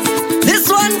 This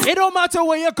one, it don't matter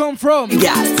where you come from.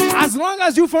 Yeah. As long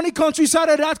as you from the countryside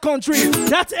of that country,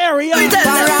 that area.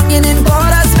 Paranging in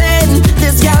Port of Spain.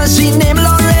 This girl, she named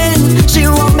Lauren. She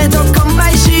want me to come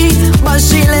by she, but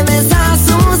she live in San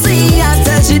Souci. I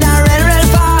tell she done real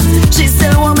far. She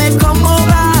still want me come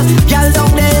over. Girl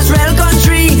down there is real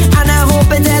country, and I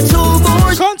hope it there too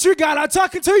bush. Country girl, I'm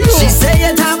talking to you. She say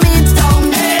it have me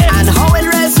down there, and how it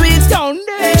rests sweet down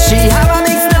there. She have a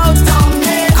mix now down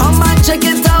there. Come and check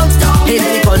it out. In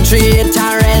the country, it's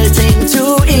a real thing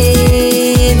to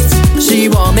eat. She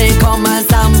want me come and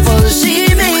sample, she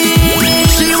me.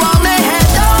 She want me head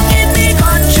down in the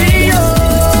country,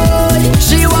 oh.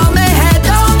 She want me head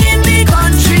down in the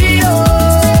country, oh.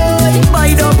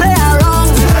 Boy, don't play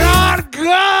around. Lord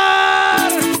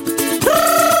God!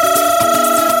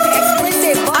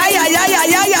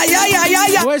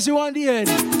 Where she want the head?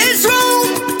 It's wrong.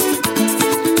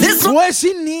 This one. Where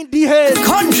she need the head?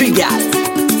 Country girl.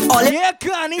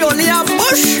 Only a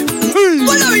bush.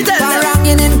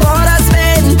 Paranging in Port of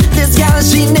Spain. This girl,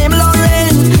 she named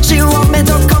Lauren. She want me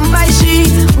to come by she,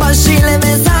 but she live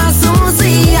in San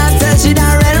Souci. I tell she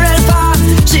done real far.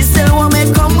 She still want me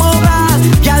come over.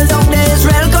 Girl down there is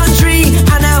real country,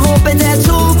 and I hope it there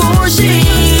too bushy.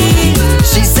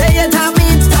 She say it have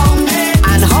me down there,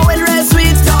 and how it rests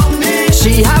sweet down there.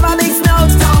 She have a big snout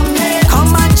down there.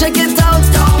 Come and check it out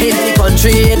down there. In the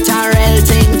country, it's a real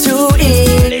thing to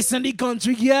eat. Listen the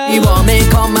country, yeah. He want me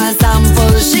come and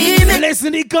sample, she me.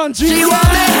 Listen the country, she yeah. want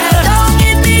me head down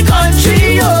in the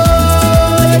country,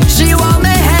 oh. She want me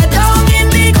head down in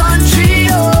the country,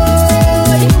 oh.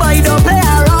 Boy, don't play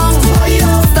around.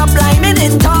 Stop liming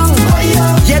in tongue.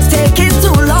 You take it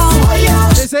too long.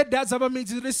 They said that's how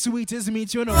meat is the sweetest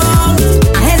meat, you know. I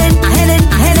headin'.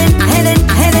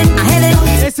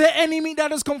 They say any meat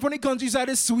that has come from the countryside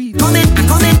is sweet. Coming.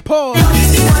 Poor.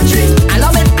 I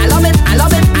love it.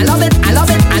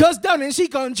 Just down in she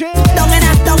country. Down in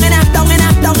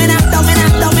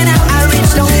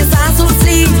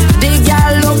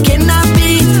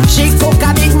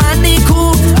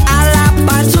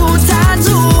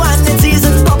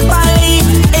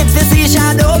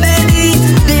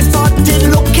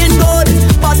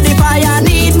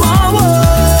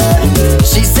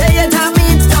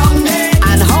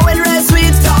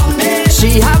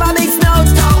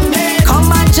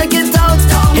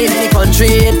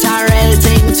treat her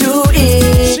thing to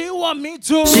eat. She want me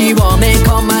to. She want me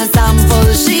come and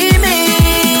sample she me.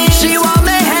 She want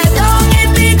me head down in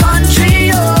the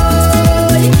country, oh.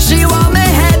 She want me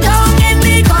head down in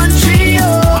the country,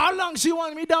 oh. How long she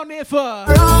want me down there for?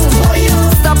 Wrong,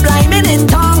 stop rhyming in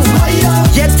tongue.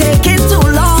 You're taking too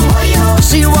long.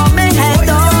 She want me head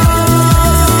down.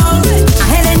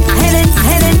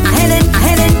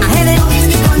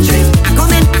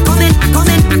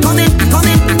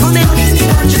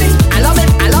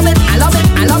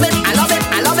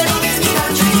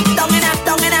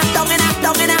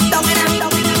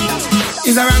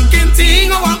 Is a ranking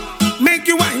thing or what? Make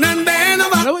you wine and bend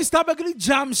over. Now we stop a good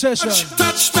jam session.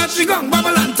 Touch, the gong,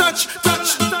 bubble and touch.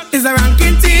 Is a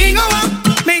ranking thing or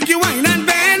what? Make you wine and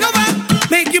bend over.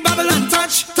 Make you bubble and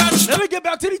touch. Let me get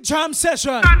back to the jam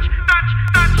session.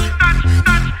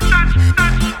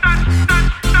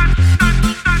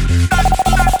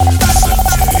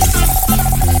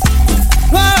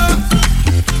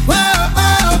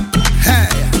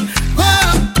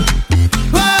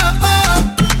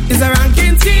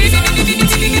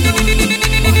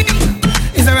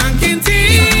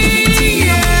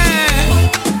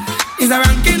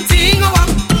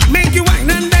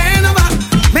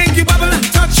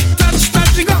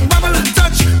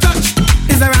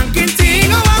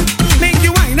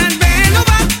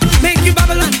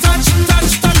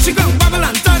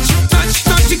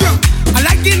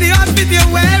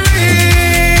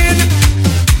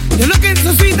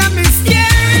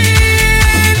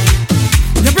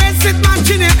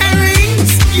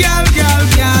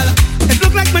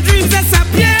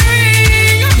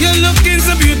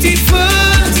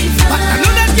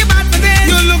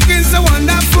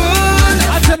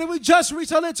 Just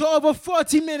reach a little over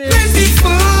 40 minutes.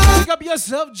 Pick up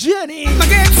yourself, Jenny.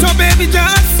 So baby,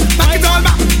 just back it all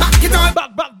back. It all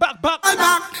back. All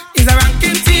back. Is a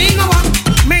ranking thing or what?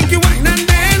 Make you wine and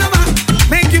bend over.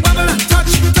 Make you bubble and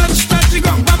touch. You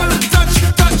go bubble and touch.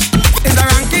 Is a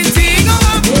ranking thing or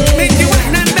what? Make you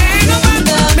wine and bend over.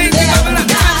 Make you bubble and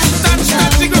touch.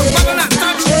 You go bubble and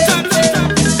touch.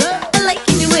 I like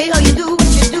the way how you do what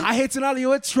you do. I hate to all you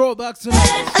with throwbacks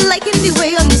tonight. I like the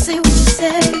way how you say what you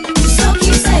say. So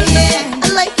keep saying it. I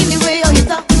like the way how you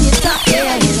talk when you talk,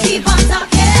 yeah. Keep on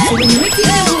talking. So when you make it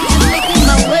move, just make it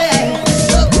my way.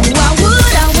 Why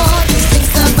would I want to think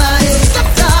about it? Stop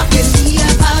talking to me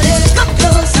about it. Come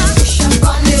closer, push up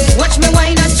on it. Watch me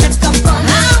whine and check up on it.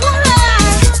 I won't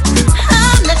lie,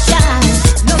 I'm not shy.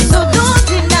 No, so don't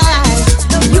deny.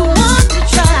 No, you want to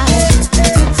try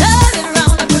to turn it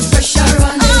around and put pressure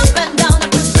on it. Up and down and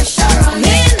put pressure on it.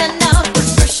 In and out, put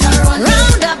pressure on it.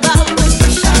 Round about, put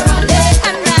pressure on it.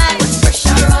 And right, put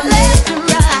pressure on it. Left and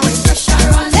right, put pressure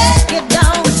on it. Get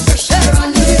down, put pressure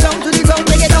on it. To the ground,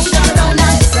 take it down, down, down,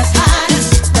 down. Press harder,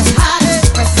 press harder,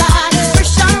 press harder.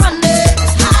 Pressure on it.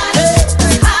 Press harder,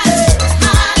 press harder, press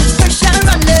harder. Pressure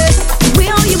on it. The way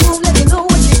how you move, let me know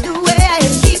what you're doing.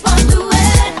 Keep on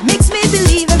doing. Makes me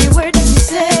believe every word that you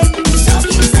say. So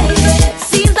keep saying it.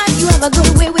 Seems like you have a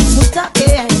good way with smooth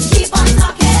talking. Keep on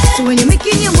talking. So when you're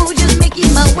making your move, just make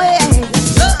it my way.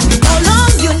 How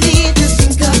long you need to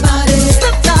think about it?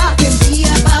 Stop talking, be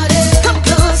about it. Come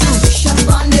closer, push up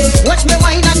on it. Watch me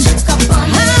whine and check up on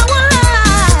it. I won't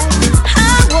lie,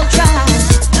 I will try.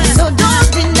 So don't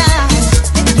deny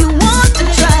that you want to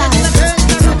try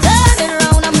to turn it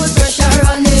around and put pressure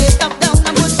on it. Up, down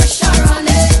and put pressure on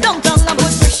it. Down, down and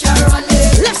put pressure on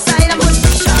it. Left side and put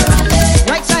pressure on it.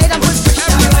 Right side and put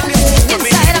pressure on it.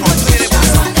 Inside and put pressure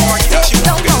on it.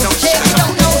 Don't know, shake,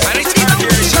 don't know.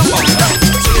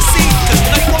 So you see, 'cause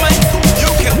like woman, you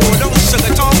can go down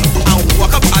sugar tongue and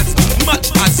walk up as much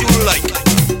as you like.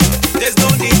 There's no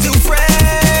need to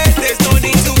fret, there's no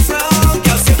need to frown.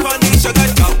 Girl, sip on the sugar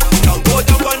tongue, don't go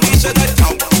down on the sugar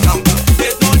tongue.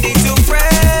 There's no need to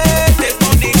fret, there's no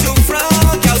need to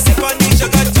frown. Girl, sip on the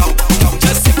sugar tongue,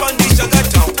 just sip on the sugar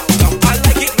tongue. I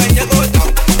like it when you go down,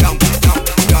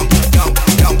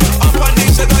 up on the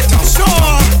sugar tongue. So,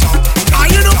 are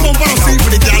you not compulsory for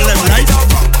the girl them, right?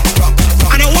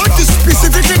 And I want to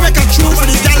specifically make a tune for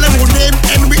the girl them who name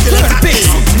end with the letter A.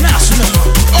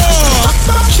 Oh,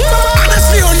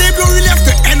 honestly, her name don't really have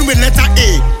to end with letter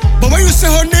A. But when you say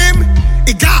her name,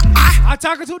 it got I'm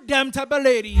talking to them type of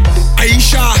ladies.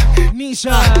 Aisha,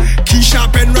 Nisha, Keisha,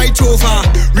 pen right over.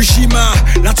 Rishima,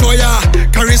 Latoya,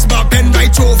 Charisma, pen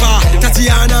right over.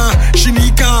 Tatiana,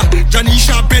 Shinika,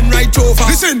 Janisha, pen right over.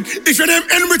 Listen, if your name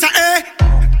end with a A,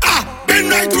 pen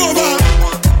right over.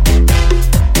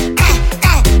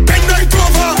 Pen right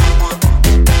over.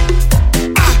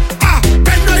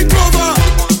 Pen right over.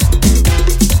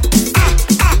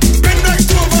 Pen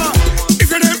right over. If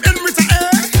your name end with a A,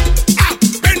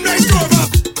 pen right over.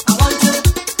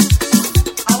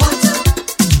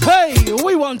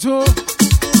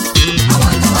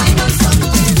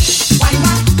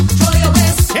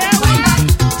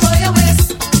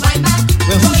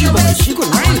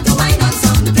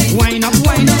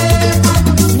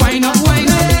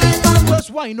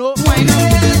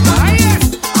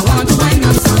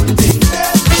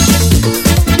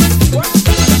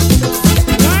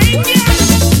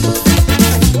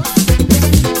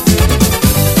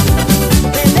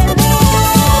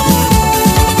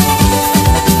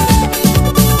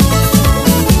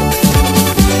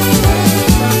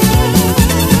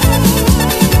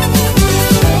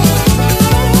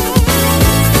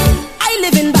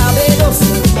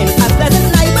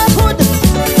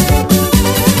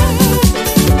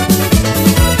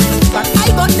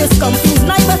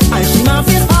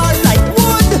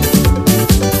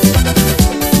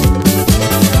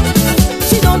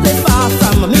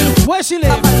 she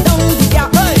live? Up and down the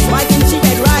gap. Why can she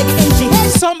get right in she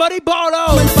head? Somebody ball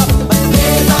out. Neighbor,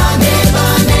 neighbor,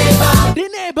 neighbor.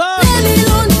 The neighbor. Let me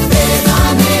alone. Neighbor,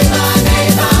 neighbor,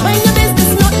 neighbor. When your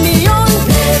business not me own.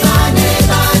 Neighbor,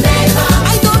 neighbor, neighbor.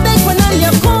 I go beg when I'm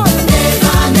your call.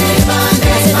 Neighbor, neighbor,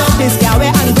 neighbor. Set up this car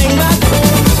and bring back.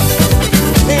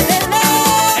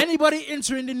 Anybody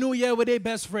entering the new year with their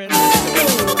best friend?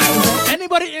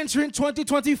 Anybody entering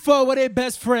 2024 with their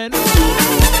best friend?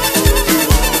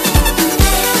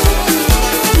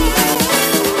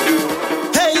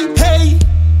 Hey, hey.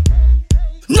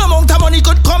 No amount of money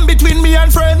could come between me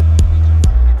and friend.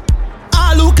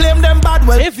 All who claim them bad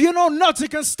well. If you know nothing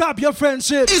can stop your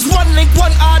friendship. It's one link,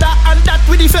 one order, and that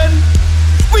we defend.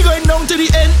 We going down to the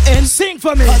end. Sing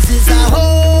for me. Cause it's a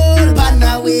whole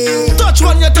banner way. Touch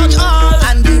one, you touch all.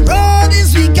 And the road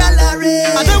is we gallery.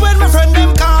 And then when my friend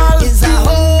them call, it's a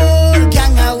whole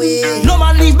gang away. No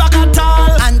man leave back at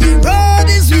all. And the road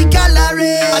is we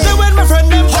gallery. And then when my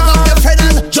friend them call, hug up your friend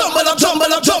and jumble up,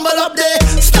 jumble up, jumble up there.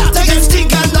 Start against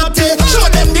stink and not take. Show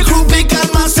them the crew big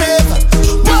and massive.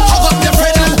 Hug up your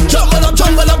friend and jumble up,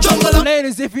 jumble up, jumble up.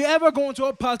 Ladies, if you ever go into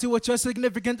a party with your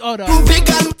significant other,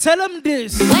 tell them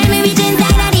this. When we reach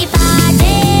inside of the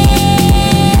party,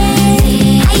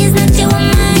 I is not your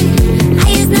woman. I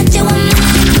is not your woman.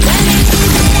 When we reach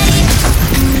inside of the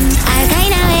all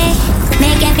kind of way,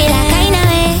 make you feel all kind of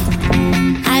way,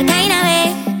 all kind of way,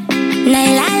 la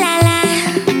la la la,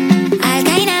 all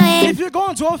kind of way. If you're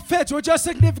going to a fete with your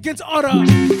significant other, all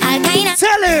kind of,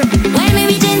 tell him. When we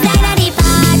reach inside of the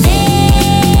party,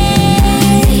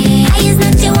 I is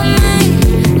not your woman.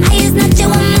 I is not your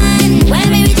woman. When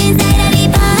we reach inside of the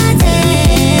party,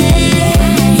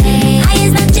 I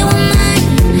is not your woman.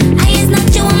 I is not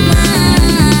your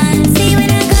woman. See when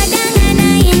I go down and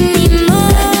I in the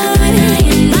mood,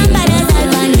 bumper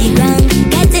all on the ground,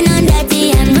 getting on dirty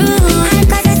and rude.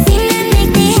 Cause I seen them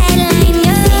make the headline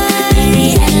news.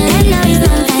 Them know it's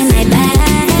long time my bad.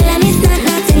 Tell them it's not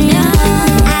nothing new.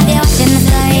 I'll be watching my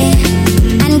story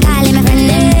and calling my friend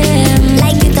them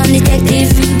like you come detective,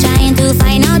 trying to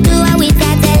find out who are we.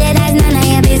 Tell you that's none of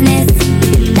your business.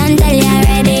 Don't tell you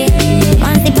already.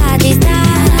 Once the party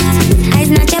starts, it's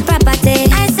not your property.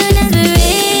 As soon as we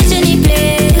reach in the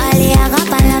place, all the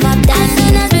up and love up down. As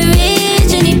soon as we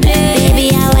reach in the place, baby,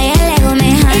 I wear your leg on my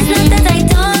hand. It's not that I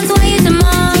don't want you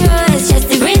tomorrow. It's just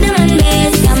the rhythm and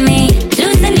bass got me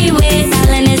losing the waist.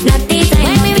 All and it's not the time.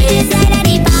 When we reach inside of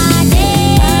the party,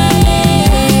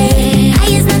 I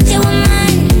is not your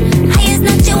woman. I is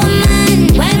not your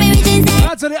woman. When we reach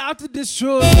inside. Actually, after this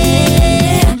show,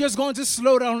 I'm just going to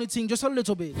slow down the thing just a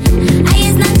little bit. I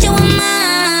is not your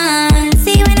woman.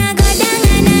 See when I go down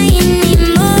and I in the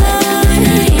mood,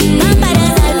 bumper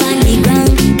all on the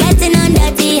ground, getting on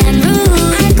dirty and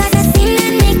rude. Cause I seen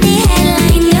them make the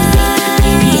headline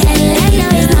news. Them know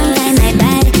it's long time my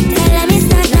bad. Tell them it's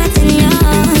not nothing new.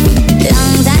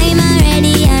 Long time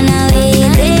already and I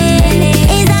waited.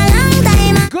 It's a long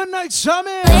time. Good night,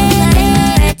 Shami.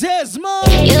 Desmond.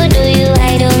 You do you,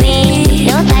 I do me.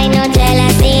 No fight, no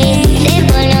jealousy.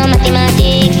 Simple, no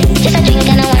mathematics. Just a drink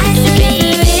and a 1, 2, 3.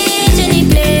 Reach in the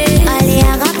place. All the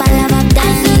up and love up down.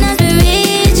 As soon as we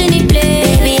reach in the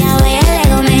place, baby, I wear your leg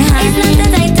on my hand. It's not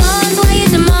that I don't want you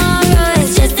tomorrow.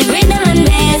 It's just the rhythm and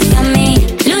bass got me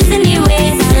losing the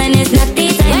waist. All and it's not the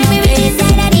time. When we reach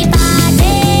inside of the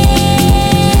party,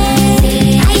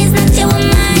 I is not your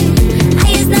woman.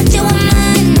 I is not your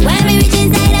woman. When we reach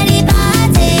inside of the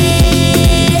party,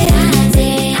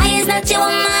 I is not your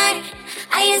woman.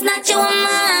 I is not your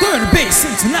woman. Burn Bass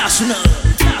International.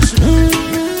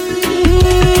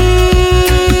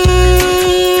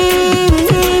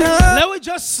 Let me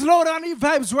just slow down the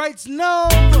vibes right now.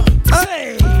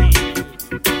 Hey.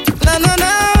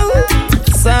 No.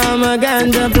 Some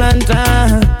ganja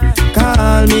planter,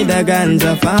 call me the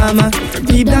ganja farmer.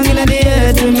 Deep down in the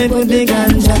earth, we me put the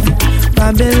ganja.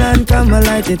 Babylon come and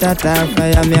light it at our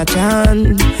fire, me a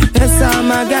chant. Yes,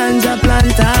 I'm a ganja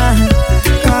planter,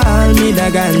 call me the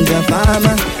ganja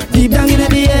farmer. Deep down in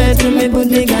the earth, we me put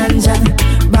the ganja.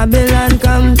 Babylon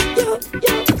come,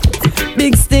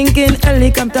 big stinking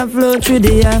helicopter flow through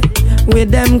the air.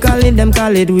 With them call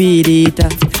it weed eater.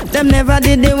 Them never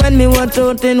did it when me was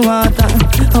out in water,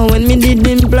 and when me did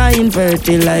implying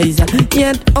fertilizer.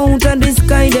 Yet out of the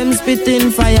sky them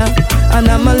spitting fire, and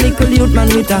I'm a little youth man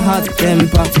with a hot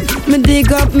temper. Me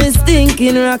dig up me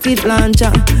stinking rocket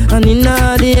launcher, and in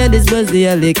the air this was the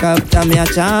helicopter me a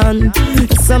chant.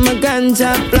 Some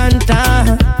ganja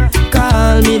planter,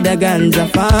 call me the ganja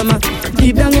farmer.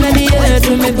 Deep down in the earth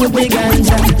we me put the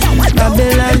ganja.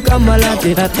 Babylon come a lot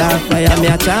it at a fire me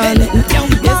a chant.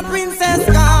 My princess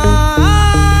gone,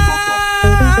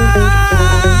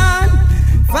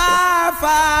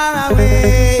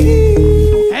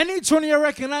 one you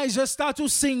recognize, just start to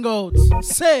sing out.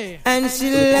 Say. And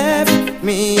she left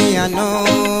me a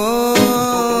note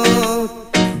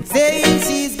saying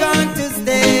she's going to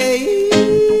stay.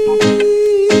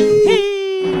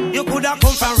 You coulda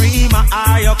come from Rima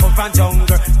or you come from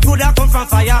jungle. Coulda come from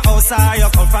firehouse or you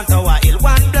come from Tower Hill.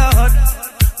 One blood,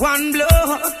 one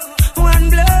blood, one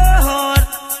blood.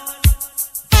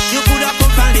 You coulda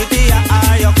come from Libya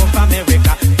or you come from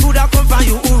America. Coulda come from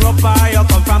Europe or you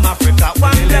come from Africa.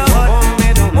 One blood,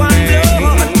 one blood,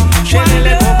 one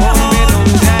blood.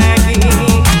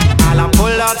 All I'm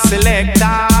pull up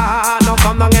selector, no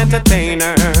come down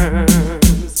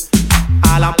entertainers.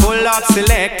 All I'm pull up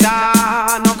selector,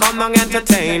 no come down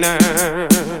entertainers.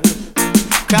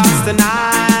 Cause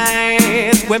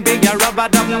tonight, we big a rubber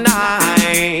dub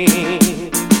night.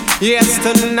 Yes,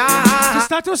 tonight.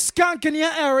 Start to skunk in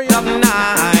your area.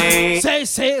 Night. Say.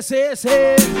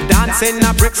 Dancing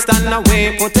a Brixton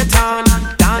away, put it on.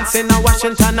 Dancing a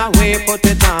Washington away, put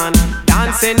it on.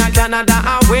 Dancing a Canada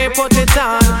away, put it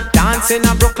on. Dancing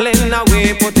a Brooklyn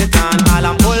away, put it on. All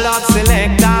I'm pull up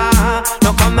selector,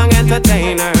 no come down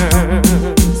entertainers.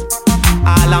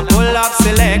 All I'm pull up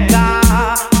selector,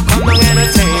 come down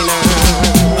entertainers.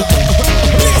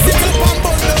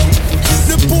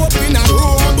 The Pope in a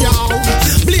Rome, y'all.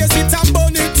 Blaze it and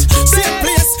burn it. Same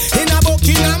place in a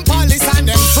Buckingham Palace and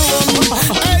them from.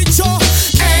 Hey, Joe,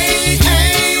 hey,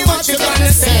 what you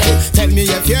gonna say? Tell me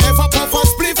if you ever puff a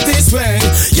spliff this way.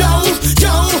 Yo,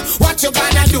 what you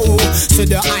gonna do? So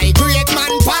the high grade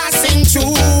man passing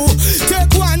through.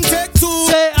 Take one, take two.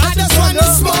 Say, I just wanna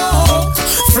smoke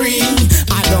free.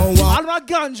 I don't want. I want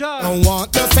ganja. I don't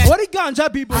want the fed. What the ganja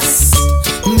people?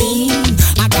 Me,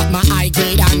 I got my high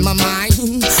grade and my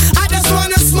mind. I just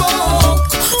wanna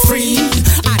smoke free.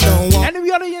 I don't want. And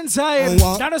we are the inside.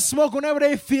 Gotta smoke whenever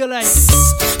they feel like.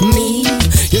 Me,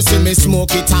 you see me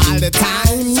smoke it all the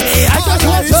time. Hey, I just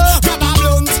want to grab a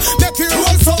blunt, make you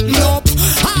roll something up.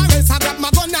 Or else I grab my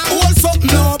gun and hold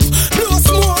something up. Blow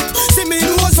smoke, see me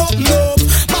roll something up.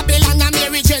 Babylon and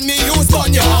Mary Jane, me use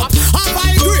gun you up. Have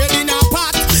high grade in a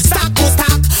pot, stack to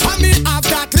stack. And me have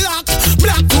that lock,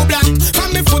 black to black. From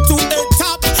me foot to the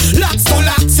top, locks to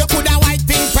locks. You coulda white,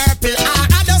 pink, purple.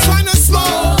 I just wanna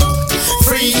smoke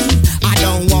free. I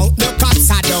don't want the cops,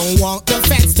 I don't want the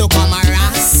feds to come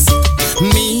harass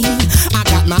me. I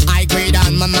got my high grade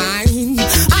on my mind.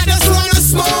 I just wanna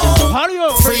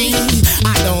smoke free.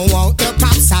 I don't want the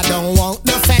cops, I don't want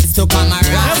the feds to come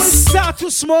harass. And we start to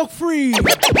smoke free.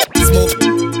 Smoke.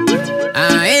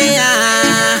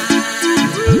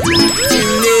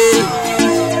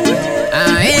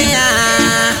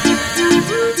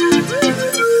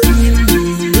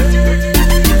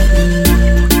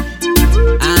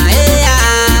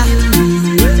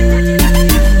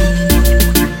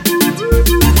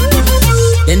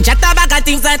 Them chat about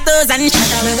things like those and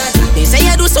they say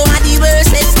you do so are the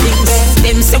worstest things.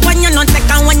 Them say when you're not take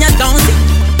and when you don't sing.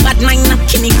 But mine not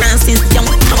kill me grand since young.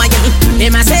 How are you?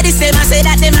 Them a say this, them a say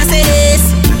that, them a say this.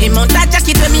 In mount a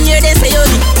jacket when me hear they say you.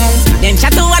 Them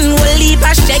chat to one will leave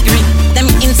a shaggy.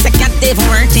 Them insecure they've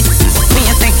worked it. Me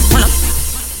a think, well up,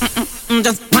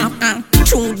 just well up.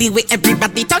 True the way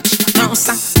everybody touch. No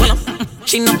sir, well up,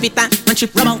 she no bitter when she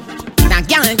rub out. That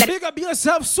girl that big up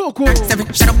yourself so cool.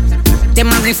 Shut up. Them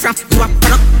a riff-raff, you a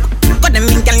pull up. Got them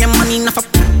in, girl, your money enough up.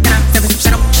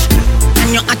 Shut up.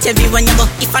 And you at every when you go.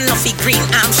 If I know fi green,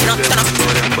 I'm shut up, shut up.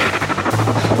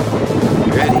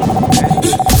 Ready?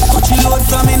 Cut you load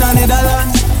from in a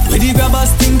Netherlands. Where the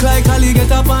grabbers think like Ali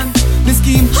get up on. The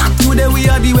scheme hot today, we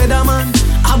are the weatherman.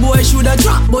 A boy shoulda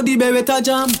drop, but the beretta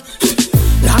jam.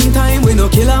 Long time we no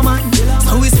kill a man.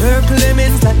 So it's her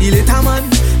Clemens that the later man.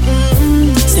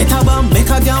 Set a bomb, make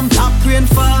a damn black rain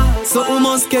fall. So we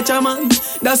must catch a man.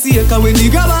 That's the echo when the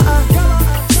grabber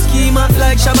schema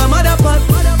like Shabba Motherpot.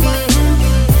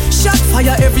 Shot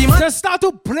fire every man. Just start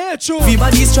to play it, you.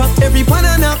 Everybody's trapped, every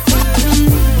banana.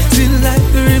 Feel like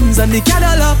the rims and the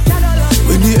Cadillac.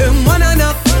 When the M1 and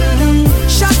up.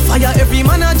 Shot fire every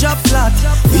man a drop flat.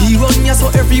 We run ya so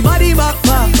everybody back.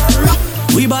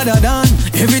 We badder than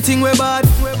everything we bad.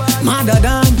 Madder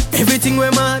than everything we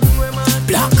mad.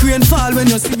 Black rain fall when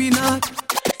you see me not.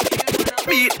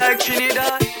 Beat like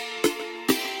Trinidad.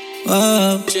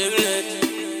 Wow.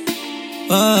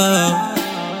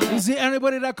 Is there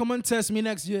anybody that come and test me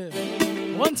next year?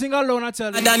 One thing alone I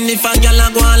tell you. Then if a girl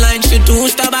a go online, she too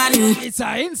stubborn. It's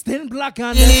a instant black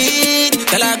and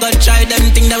tell her go try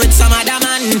them thing that with some other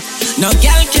man. No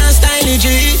girl can style it.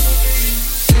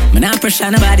 Man, I pressure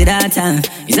nobody that time.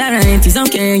 It's alright, it's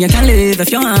okay, you can live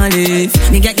if you want to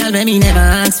live. Me get girl, baby, never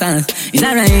ask for. It's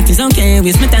alright, it's okay,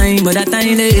 waste my time, but that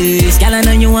time is. Girl, I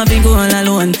know you want to go all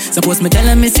alone. Suppose me tell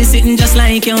her, missy sitting just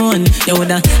like your own. You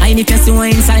woulda hide the person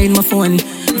inside my phone.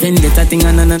 Vendetta thing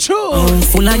on a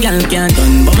full of girl can't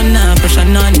done. But me nah pressure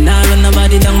none, nah run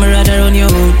nobody down, me rather run you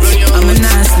out. I'm a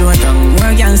nah slow down,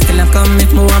 more girl still a come.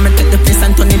 If me want me take the place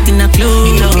and turn it in a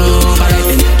club. Alright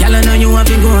then, girl, I know you want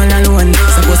to go all alone.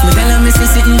 Suppose me tell her, missy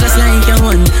sitting just like your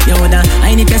own. You woulda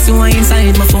hide the person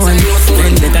inside my phone.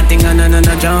 Vendetta thing on a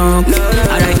joke.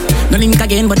 Alright, no link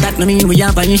again, but that no mean we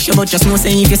have an issue. But just know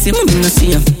say if you see me, no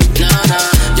see you. Nah,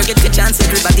 you get the chance,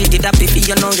 everybody did that before.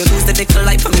 You know you lose the little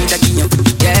life for me to give you.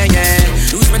 Yeah.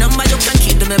 Lose my number, you can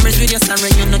keep the memories with your son.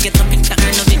 You no get no picture,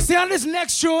 no thing. See on this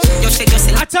next show, you shake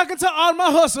yourself. I'm talking to all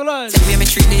my hustlers. Tell me me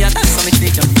treat me, that's how me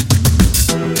treat you.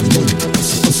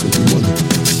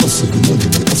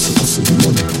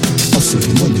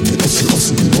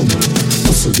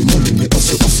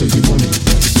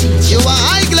 You are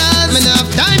high class, me not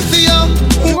have time for you.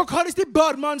 We will call this the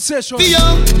Birdman session. For you,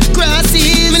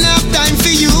 grassy, me not have time for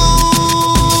you.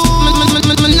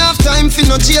 Me not have time for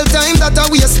no jail time, that a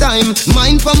waste time.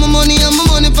 Mind for my money and my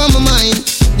money for my mind.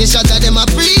 The shot of them a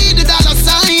free, the dollar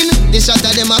sign. The shot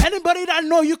of them a... Anybody that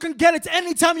know you can get it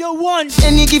anytime you want.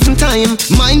 Any given time.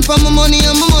 Mind for my money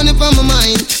and my money for my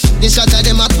mind. The shot of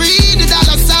them a free, the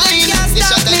dollar sign. The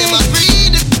shot of them a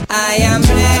free. I am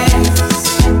blessed.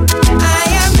 I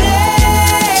am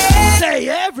blessed. Say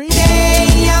every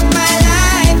day of my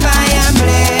life I am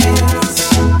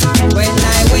blessed. When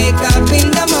I wake up in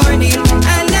the morning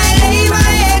and I lay my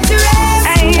head to rest.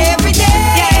 Every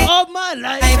day of my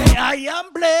life I am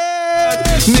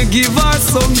blessed. Me give her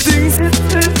something.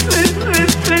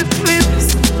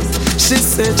 She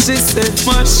said,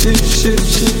 my shit.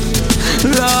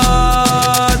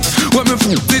 Lord, when me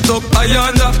put it up,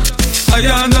 Ayanda.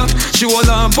 She hold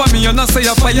on for me and I say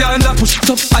Ayanda. Push it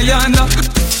up, Ayanda.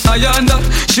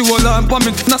 She hold on for me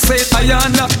and I say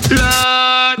Ayanda.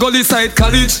 Lord, Gully Side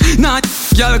College. Nah,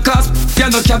 y'all class,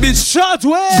 y'all no cabbage. Shut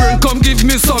way. Girl, come give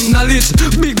me some knowledge.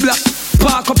 Big black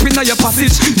park up in your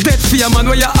passage. Dead fear man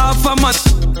where you half a man.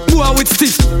 Boy with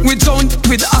stiff, with drown,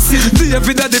 with acid. The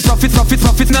every day they profit,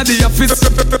 now the office.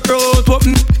 Road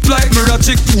open like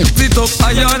Mirachic. Sit up,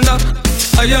 Ayanda.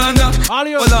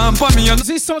 Hold on for me. You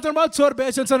see something about Tour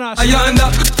Base International?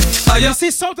 Ayanda. You see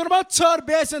something about Tour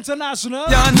Base International?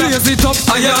 Ayanda. Sit up,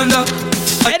 Ayanda.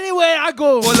 Anywhere I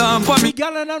go, hold on for me.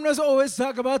 Gal and Amras always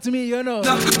talk about me, you know.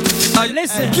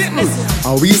 Listen.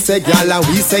 We say gal,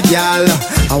 we say gal.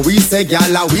 We say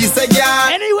gal, we say gal.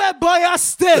 Anywhere boy I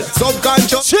still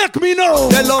subconscious. Check me now.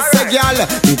 They love say gal.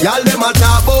 The gal them a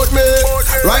talk about me.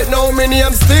 Right now me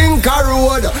name Stinker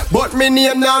Road, but me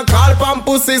name now call pam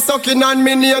pussy sucking and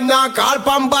me name now call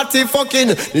pam body fucking.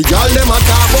 The gal them a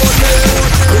talk about me.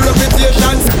 The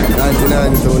reputations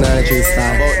 99 to 93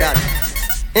 star about that.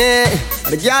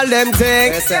 The gal them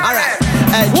thing. Alright.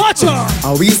 Hey, watch out.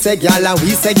 We say gal,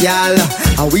 we say gal.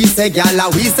 We say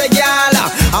gal, we say gal.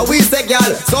 We say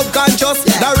gal. Subconscious,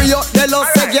 Dario, they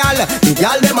love say gal. The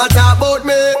gal them a talk about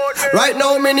me. Right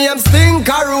now me name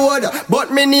Stinker Road,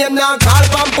 but me name now call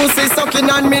pam pussy sucking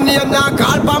and me name now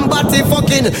call pam body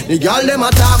fucking. The gal them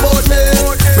a talk about me.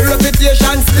 Me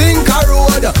reputation Stinker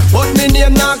Road, but me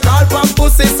name now call pam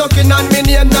pussy sucking and me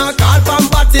name now call pam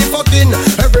body fucking.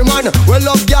 Every man well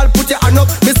love gal, put your hand up.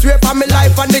 Me swear for me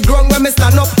life on the ground when me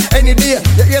stand up. Any day,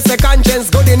 you say conscience.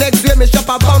 Go the next day, me shop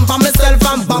a bump for myself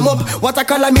and bum up. What a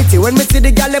calamity when me see the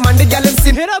gal them and the gal them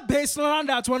sing. Hit a baseline on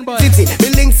that one, boy. City,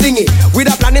 me link sing it with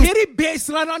a plan. Hit a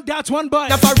baseline on that one, boy.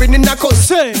 Never in the coast.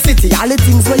 City, all the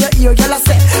things where you hear gal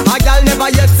say. A gal never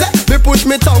yet say. Me push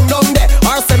me tongue down there,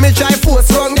 or say me try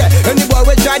force wrong there. Any boy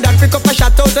we try that pick up a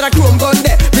shot out of the chrome gun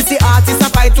there. Me see artists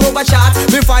a fight over shot.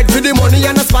 Me fight for the money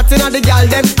and a spot in the gal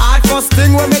them art. First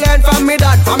thing when me learn from me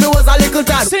dad, from me was a little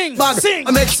tad. Sing,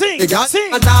 I make sing, the gal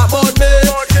sing. and talk about me.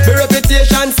 Me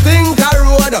reputation Stinker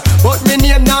Road, but me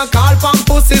name now call pam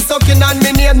pussy sucking and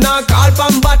me name now call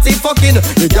pam body fucking.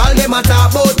 The gal them a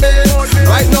talk about me.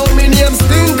 Right now me name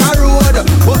Stinker Road,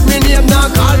 but me name now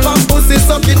call pam pussy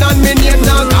sucking and me name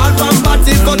now call pam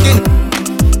body fucking.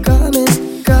 Coming.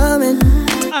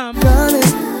 I'm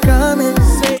coming.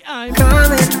 Say I'm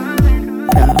coming.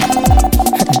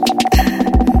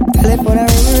 Telephone a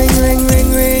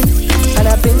ring. And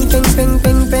a ping.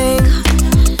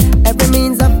 Every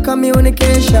means of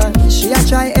communication, she a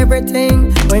try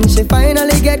everything. When she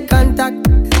finally get contact,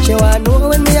 she wanna know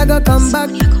when me a go come back.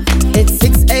 It's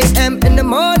 6 a.m. in the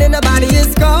morning, nobody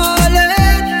is calling,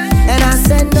 and I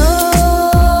said no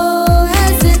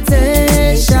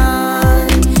hesitation.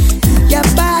 Your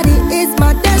body is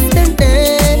my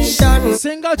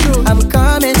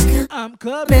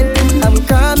coming. I'm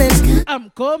coming. I'm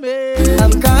coming.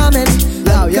 I'm coming.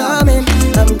 I'm coming.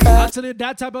 I'm coming. I tell you,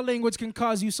 that type of language can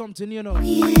cause you something, you know.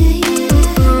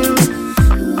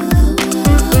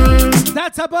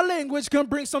 That type of language can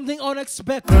bring something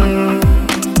unexpected.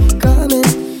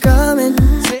 Coming, coming.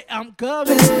 Say, I'm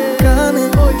coming.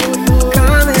 Coming,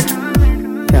 coming.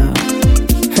 Yeah.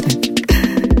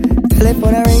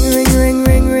 Telephone a ring, ring, ring,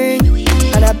 ring, ring.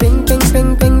 And a ping, ping,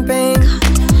 ping, ping, ping.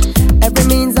 Every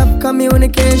means of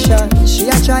communication. She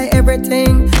a try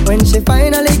everything. When she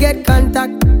finally get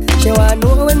contact, she wanna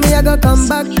know when me a go come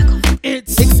back.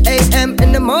 It's 6 a.m.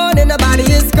 in the morning, the body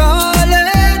is calling.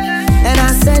 And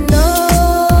I said no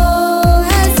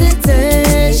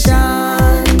hesitation.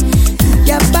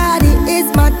 Your body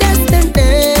is my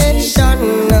destination.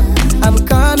 I'm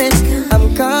coming,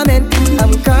 I'm coming,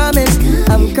 I'm coming,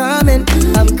 I'm coming,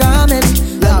 I'm coming,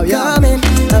 I'm coming,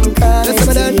 I'm coming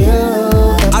to you.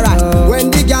 Alright,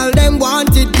 when the girl them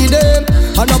want it, give them.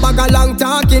 And no bag a long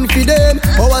talking for them.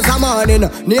 Hours a morning,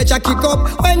 nature kick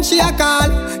up. When she a call,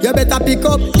 you better pick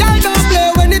up. Girl don't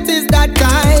play when it is that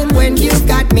time. When you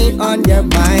got me on your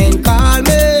mind, call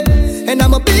me, and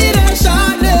I'ma be there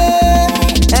shortly.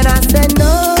 And I said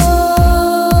no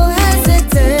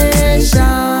hesitation.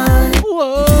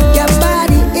 Whoa. Your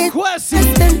body is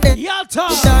destination. I'm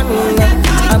coming,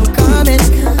 I'm coming,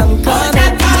 I'm coming,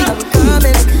 I'm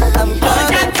coming, I'm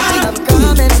coming, I'm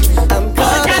coming, I'm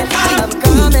coming, I'm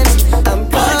coming, I'm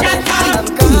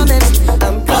coming,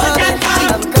 I'm coming,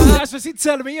 I'm coming. That's what she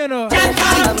telling me, you know.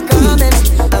 I'm coming,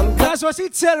 I'm That's what she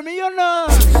telling me, you know.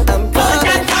 I'm coming,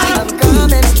 I'm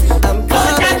coming, I'm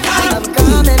coming, I'm coming, I'm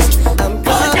coming, I'm coming,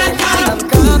 I'm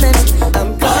coming, I'm coming, I'm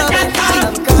coming,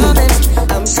 I'm coming, I'm coming, I'm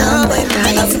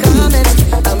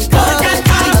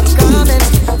coming,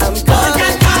 I'm coming, I'm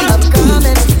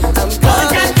coming,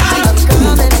 I'm coming, I'm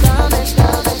coming,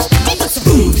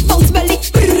 Bounce belly,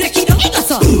 break it down, it got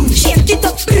so. Shake it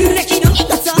up, break it down, it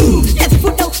got so. Left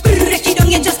foot down, break it down,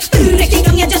 you just break it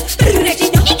down, you just break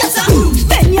it down, it got so.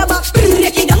 Bend your back,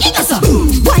 break it down, it got so.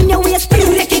 Wind your waist,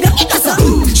 break it down, it got so.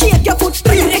 Shake your foot,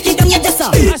 break it down, you just so.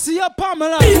 I see your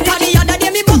Pamela. Cause the other day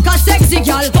me book a sexy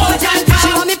girl. She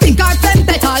want me pick her femme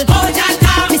petal.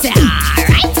 Me say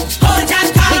alright.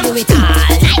 Me do it all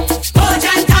night.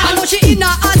 I know she in a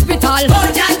hospital. Them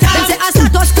say her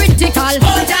status critical.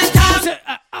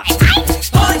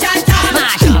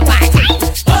 Mash up her time.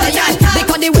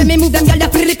 Because the way me move them girl they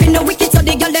flipping no wicked. So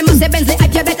the girl them must say Benz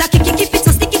hype. You better kick it, keep it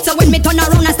so stick it. So when me turn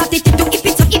around and start it to keep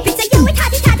it, so keep it. Say yo it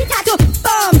had it.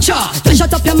 Boom cha. Don't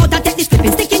shut up your mouth and take this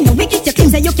flipping stick in no wicked. You claim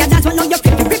say you can dance but now you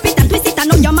flip it, grip it and twist it. I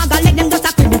know your maga leg them just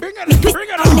a crib. Me twist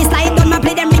on the slide down my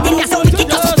play them rhythm ya so wicked.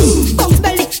 Bounce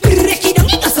belly, break it down,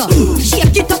 it so.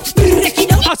 Shake it up, break it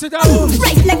down.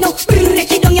 Right leg now,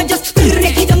 break it down, you just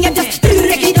break it down, you just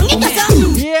break it down, it so.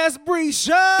 Yes,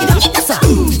 Brisha.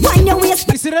 Wind your waist.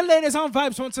 You see the ladies on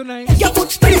Vibes one tonight.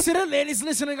 You see the ladies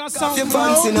listening on sound. You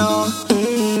fancy now,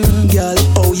 girl,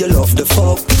 oh you love the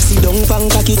fuck. See don't bang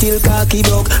cocky till cocky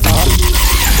broke.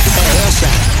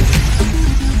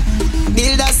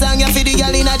 Build a song you for the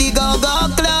girl inna the go-go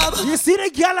club. You see the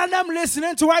girl and I'm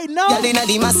listening to right now. Girl inna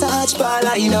the massage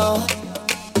parlor, you know.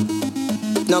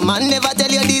 No man never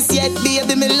tell you this yet,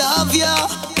 baby, me love you.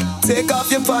 Take off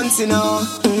your pants, you know.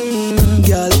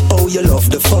 Girl, oh you love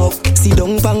the fuck. See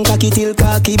don't bang cocky till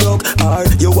cocky broke. Or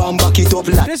you want back it up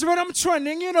like this when I'm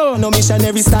trending, you know. No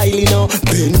missionary style, you know.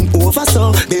 Bend over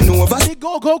so, bend over. The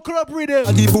go-go club rhythm.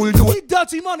 The bulldog. The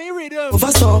dirty money rhythm.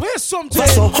 Over so, where's something?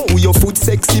 So, how your foot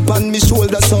sexy on me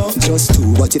shoulder so. Just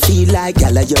do what you feel like,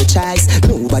 girl of your choice.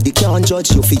 Nobody can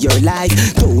judge you for your life.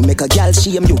 Don't make a girl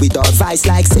shame you with our vice.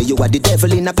 Like say you are the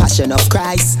devil in a passion of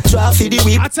Christ. Try for the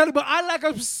whip. I tell you, but I like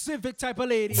a specific type of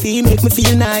lady. Feel make me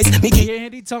feel nice. Me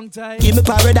give the tongue tie. Give me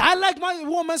paradise. I like my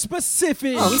woman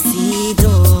specific. Oh, see, do.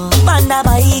 Banda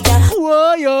baika.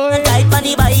 Whoa, yo. Tight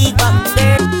money baika.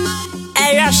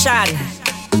 Hey, Russian.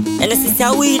 And this is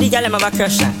how we the girl have a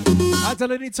crush on. I tell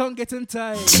her the tongue getting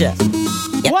tight. Sure.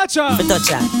 Yeah. Watch out. For touch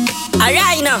her.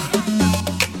 Alright now.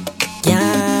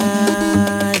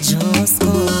 Yeah, just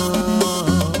go.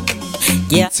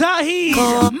 Yeah. Tahi.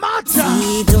 Mata.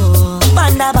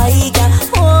 Banda baika.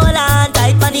 Hold on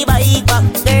tight money baika.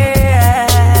 Girl.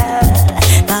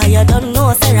 You don't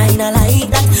know, say I not like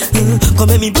that. Come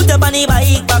let me put up on the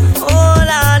bike back. Hold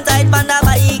on tight on the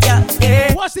bike,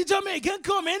 yeah. What's the Jamaican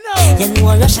coming now? You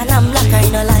know Russian I'm black, I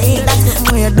not like that.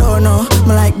 Oh, you don't know,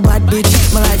 me like bad bitch,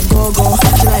 me like go-go.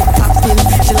 She like tapping,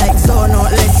 she like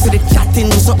zono. Let's see the chatting,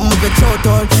 something with the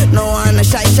total. No one a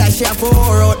shy, she have 4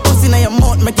 out. Pussy in your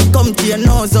mouth, make it come to your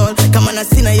nose all. Come on, I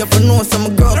see now you for know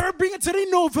some girl. Never bring it to the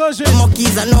new version.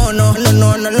 Monkeys, I no,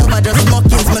 lover just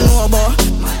monkeys, me know about.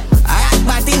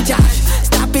 bad in charge.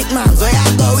 Stop it, man, so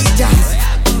I go with jazz.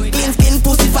 Clean skin,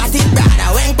 pussy, fatty, brother.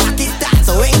 When pocket tight,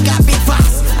 so when cap it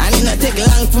fast. And it not take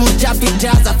long for me drop it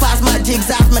jazz. I pass my jigs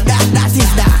off my dark, that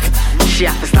is dark. She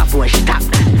have to stop when she tap.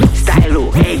 Style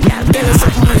low, hey girl, tell her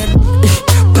something.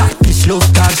 Back bitch, low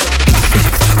dance.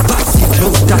 Backseat,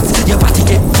 low dance. Your body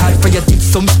get tired for your dick,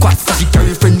 some squats. Cause your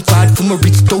girlfriend bad from a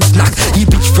rich toast snack. He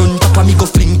bitch front up and me go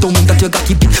fling tongue. That you got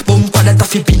your bitch bump and that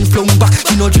she been flung back.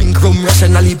 She no drink rum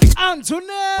rationally, bitch.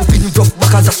 Antoinette been rough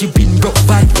back as she been rough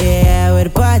bad. Yeah, where the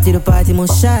party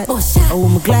must shot. I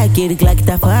want my Glock, get the Glock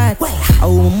top hot. I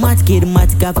want my Matic, get the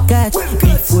Matic up a catch.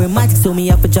 Before Matic, so me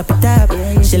up a drop it up.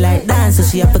 She like dance, so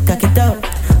she up a cock it up.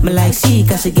 Me like she,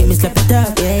 cause she give me slap it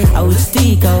up. I would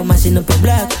stick, I would mashing up a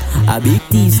block. A big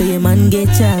T, so your man get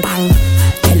chopped.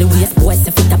 Tell the waist boy,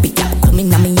 say fit up it up. Come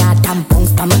in on me yard and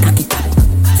bounce, come and cock it up.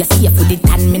 You see if with the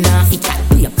tan, me nah fit chat.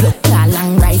 Be a plug, a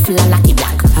long rifle, a lucky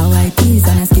black. How I tease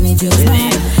and a skinny just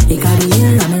man. He got the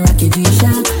hair and me rocky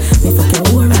G-Shock. Me fuck your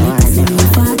whore and me pussy me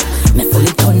fat. Me full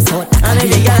it tons out like and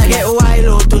if you gotta get wild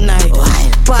out tonight,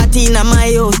 party in my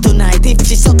house tonight. If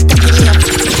she suck, give me up.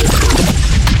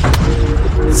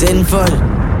 Zenful.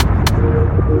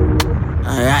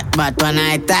 Alright, but one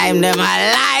night time, them I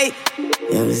lie.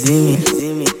 You see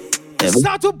me.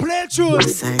 Start to play tune.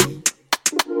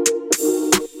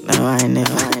 Never.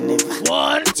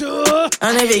 1, 2.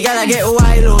 And if you gotta get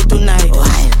wild out tonight,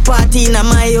 party in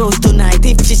my house tonight.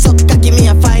 If she suck, give me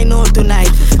a fine out tonight.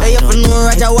 I have to know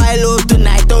Roger wild out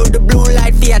tonight. Out the blue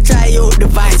light, they try out the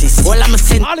vices. All I'm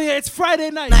saying, it's Friday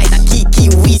night.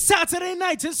 Saturday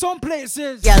night in some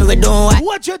places. Girl, we don't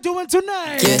what you doing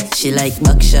tonight? Yeah, she like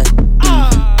backshot.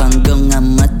 Bang down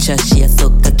and matcha. She a so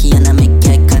cocky and I make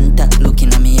eye contact.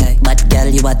 Looking at me eye. Bad girl,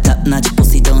 you a top notch.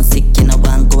 Pussy down sick, you know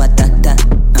one go attack that.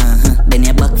 Then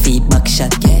your back feet back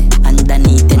shot, yeah.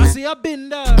 Underneath I see a been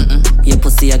there. Your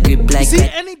pussy a grip like you see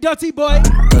that. any dirty boy?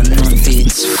 Don't know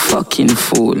feet. Fucking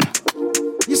fool.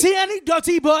 You see any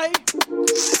dirty boy?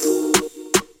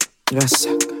 Yes.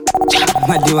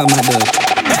 What do I dog?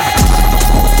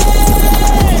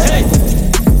 Hey,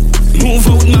 move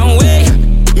out my way.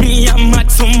 Me I'm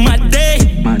mad for my day.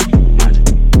 Mad.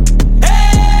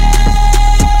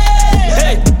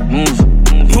 Hey,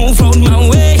 move out my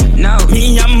way. Now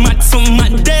me I'm mad for my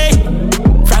day.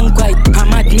 Frank White,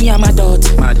 I'm at me, I'm a dot.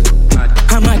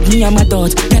 I'm at me, I'm a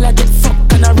dot. Tell her get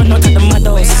fucked and I run out of the mad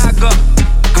house.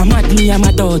 I'm at me, I'm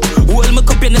a dot. Hold my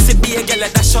cup in the city, a girl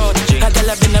at that short. A girl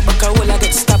up in the back, a hole I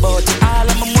get stabbed out. All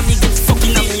of my money get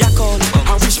fucking on me account.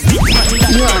 I wish big man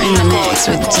that you're in the mix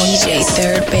with DJ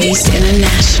Third Base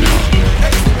International.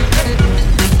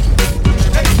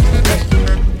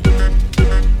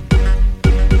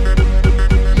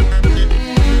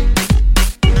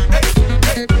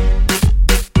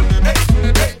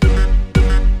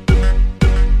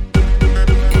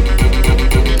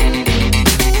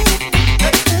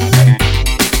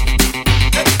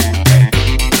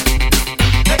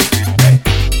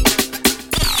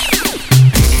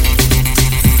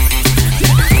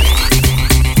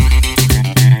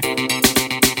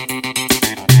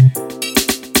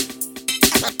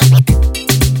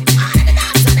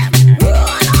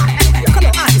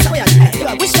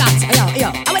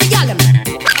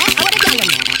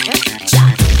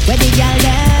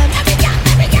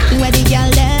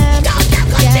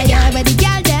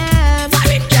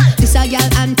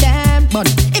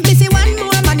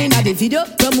 Video,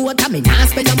 promote me nah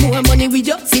spend no more money with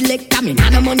you. Select me nah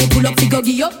no money pull up fi go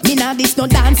give you. Me nah this no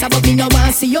dancer but me no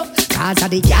want see you. Cause of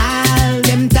the girl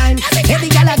them time. Every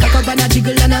girl a cock up and a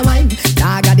jiggle and a wine.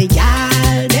 Dog of the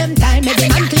girl them time. Every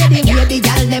man clear the way the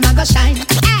girl them a go shine.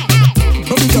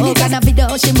 But we go on a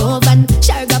video she move and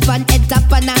shag up and head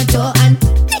tap and her toe and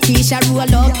Tisha roll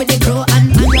up with the crow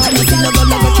and all you see love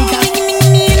kick out.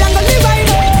 Me long go live right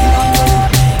there.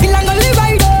 Me long go live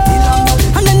right there.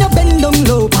 And then you bend down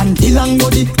low and the long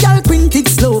body, girl print it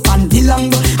slow and the long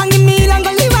go. And give me long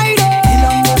go live right there.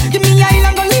 Give me a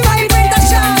long go live right there. That's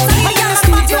shot. I can't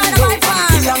spot you on my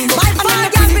farm. My farm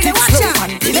can't be the watcher.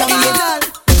 The ball.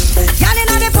 Girl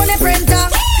inna the pony printer.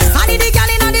 I need the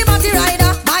girl inna the body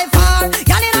rider. By far.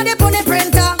 Girl inna the pony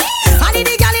printer. I need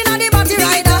the girl inna the body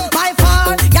rider. By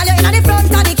far. Girl you inna the front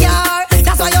of the car.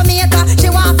 That's why you make her. She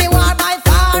want fi war by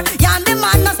far. You and the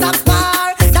man no stop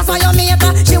spar. That's why you make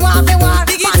her. She want fi war.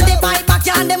 Man the bike back.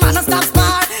 You and the man no stop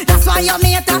spar. That's why you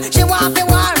make her. She want fi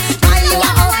war. While you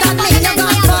are out that mean you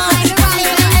gone far. While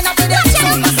you end up with the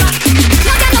superstar.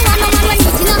 No girl no want no man when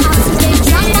you see no accident.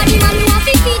 Strong body man you want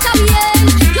fi feet away.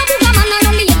 No book a man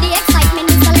around me the excitement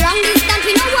is a long distance.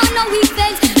 We no want no weak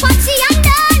face. But she and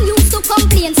Dan used to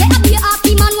complain. Say I be a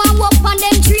happy man want walk on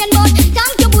them train. But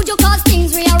thank you Buju cause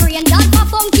things rearrange. That for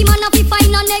funky man a fi fight.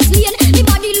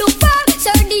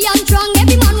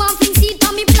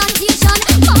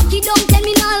 me don't tell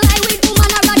me no lie with woman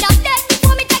I rather dead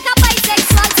before me take a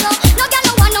bisexual. So no girl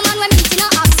no want no man when me in a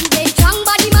accident. Strong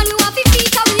body man you have 50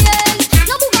 feet away.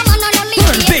 No booga man on no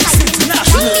lady. Big international.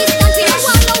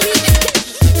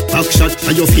 Back shot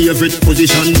to your favorite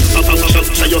position. Back shot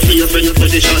to your favorite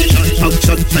position. Back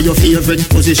shot to your favorite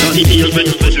position.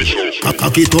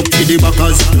 Cock it up to the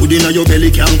backers. Hood inna your belly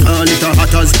can't call it a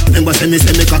hatters. Remember say me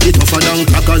cock it tougher than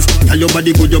crackers. Tell your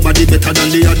body good, your body better than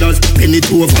the others. Penny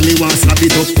two over me want slap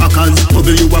it up packers.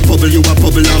 Bubble you a bubble, you a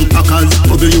bubble and packers.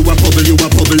 Bubble you a bubble, you a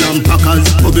bubble and packers.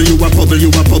 Bubble you a bubble, you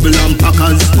a bubble and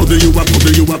packers. Bubble you a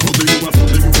bubble, you a bubble, you a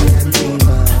bubble.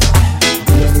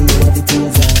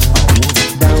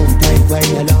 When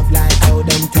you love like how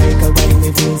them take away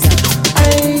me visa.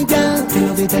 Hey girl,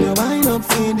 tell you wine up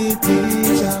for the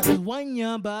teacher. Wine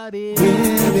your body,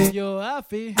 baby. You're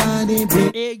happy. Body,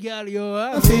 baby. Hey girl, you're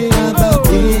happy.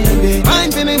 Baby.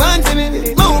 Wine for me, wine for me.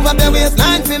 Move up the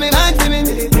waistline for me, line for me.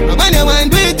 When you wine,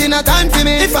 do it in a time for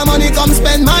me. If a money come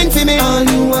spend mine for me. All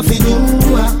you have to do.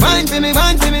 Wine for me,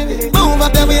 wine for me. Move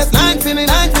up the waistline for me,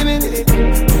 line for me.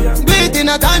 Do it in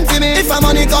a time for me. If a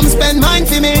money come spend mine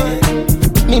for me.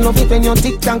 Me love it when you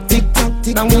tick-tock, tick-tock,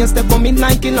 tick. And when you step on me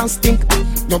like elastic.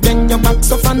 You bend your back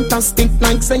so fantastic.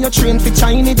 Like say you train for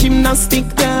Chinese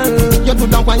gymnastic, girl. You do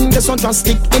the wine, that's so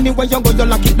drastic. Anywhere you go, you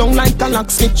lock it down like a lock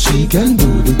stick. She can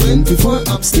do the 24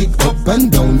 up, stick up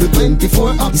and down the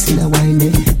 24 up. You see the wine,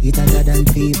 it harder than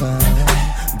fever.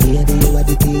 Baby, you are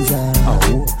the teaser.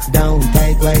 Oh, down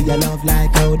tight where you love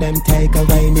like how them take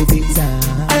away me visa.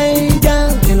 Hey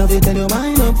girl, you love it and you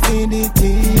wind up for the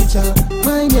teacher.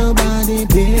 Wind your body,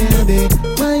 baby.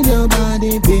 Wind your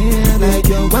body, baby. Like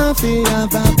you want to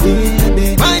have a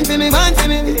baby. Wind for me, wind for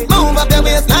me. Move up the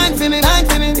waistline for me, line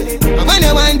for me. And when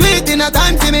you wind, do it in a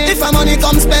time for me. If a money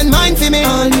come spend mine for me.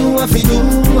 All you have to do.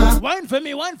 Wine for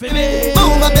me, wine for me.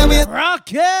 Move up the waist.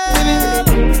 Rock it.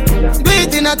 Do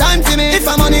it in a time for me. If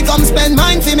a money come spend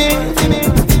mine for me.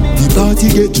 The party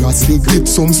get drastic. Get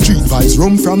some street vibes,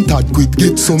 rum from Tad quick.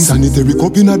 Get some sanitary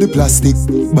cup in the plastic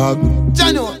bag.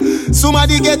 Jano,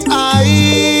 somebody get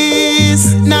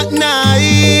ice, not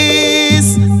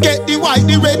nice. Get the white,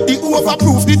 the red, the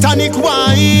overproof, the tonic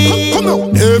wine. Come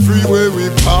on. Everywhere we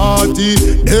party,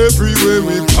 everywhere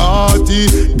we party.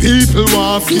 People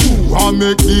want you, want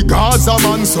make the Gaza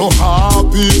man so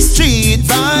happy. Street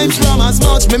vibes, rum as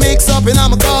much me mix up in a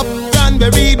cup.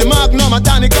 Cranberry, the Magnum, a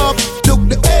tonic up. Look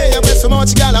the way I wear so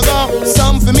much gal I go.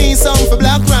 Some for me, some for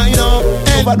Black Rhino.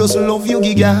 I just love you,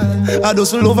 giga. I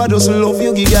just love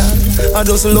you, giga. I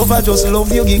just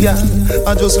love you, giga.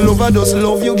 I just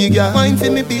love you, giga. Wine for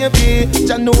me, baby.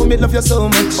 I know me love you so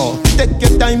much. Take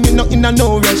your time, me not in a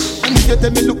no rush. And if you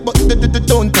tell me look, but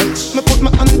don't touch. Me put my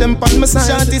hand them on my side.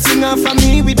 Shawty sing off for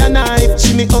me with a knife.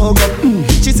 She me hug up.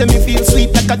 She say me feel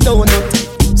sweet like a donut.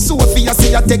 Sophia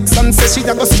see a text and say she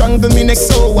a go strangle me next.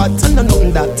 So what? And I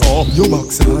know that. Oh, you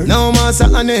box her. No massa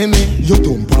aneme. You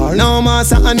dump her. No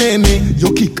massa aneme.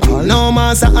 You kick her. No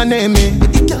massa aneme.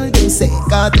 The girl them say,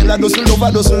 God tell I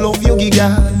just love you, giga.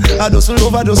 I just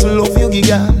love you,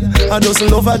 giga. I just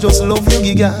love you,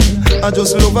 giga. I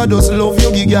just love you,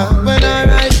 giga. When I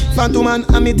ride Phantom man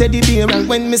and me teddy bear. And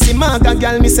when me see Marga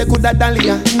girl, me say coulda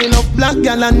Dahlia. Me love black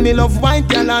girl and me love white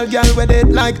girl. All girl with it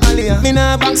like Alia. Me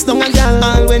nah box down a girl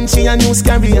all when she a news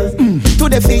carrier.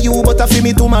 Today for you, but I feel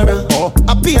me tomorrow.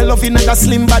 I pay love in a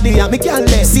slim body. Me can't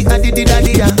let see a diddy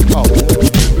daddy.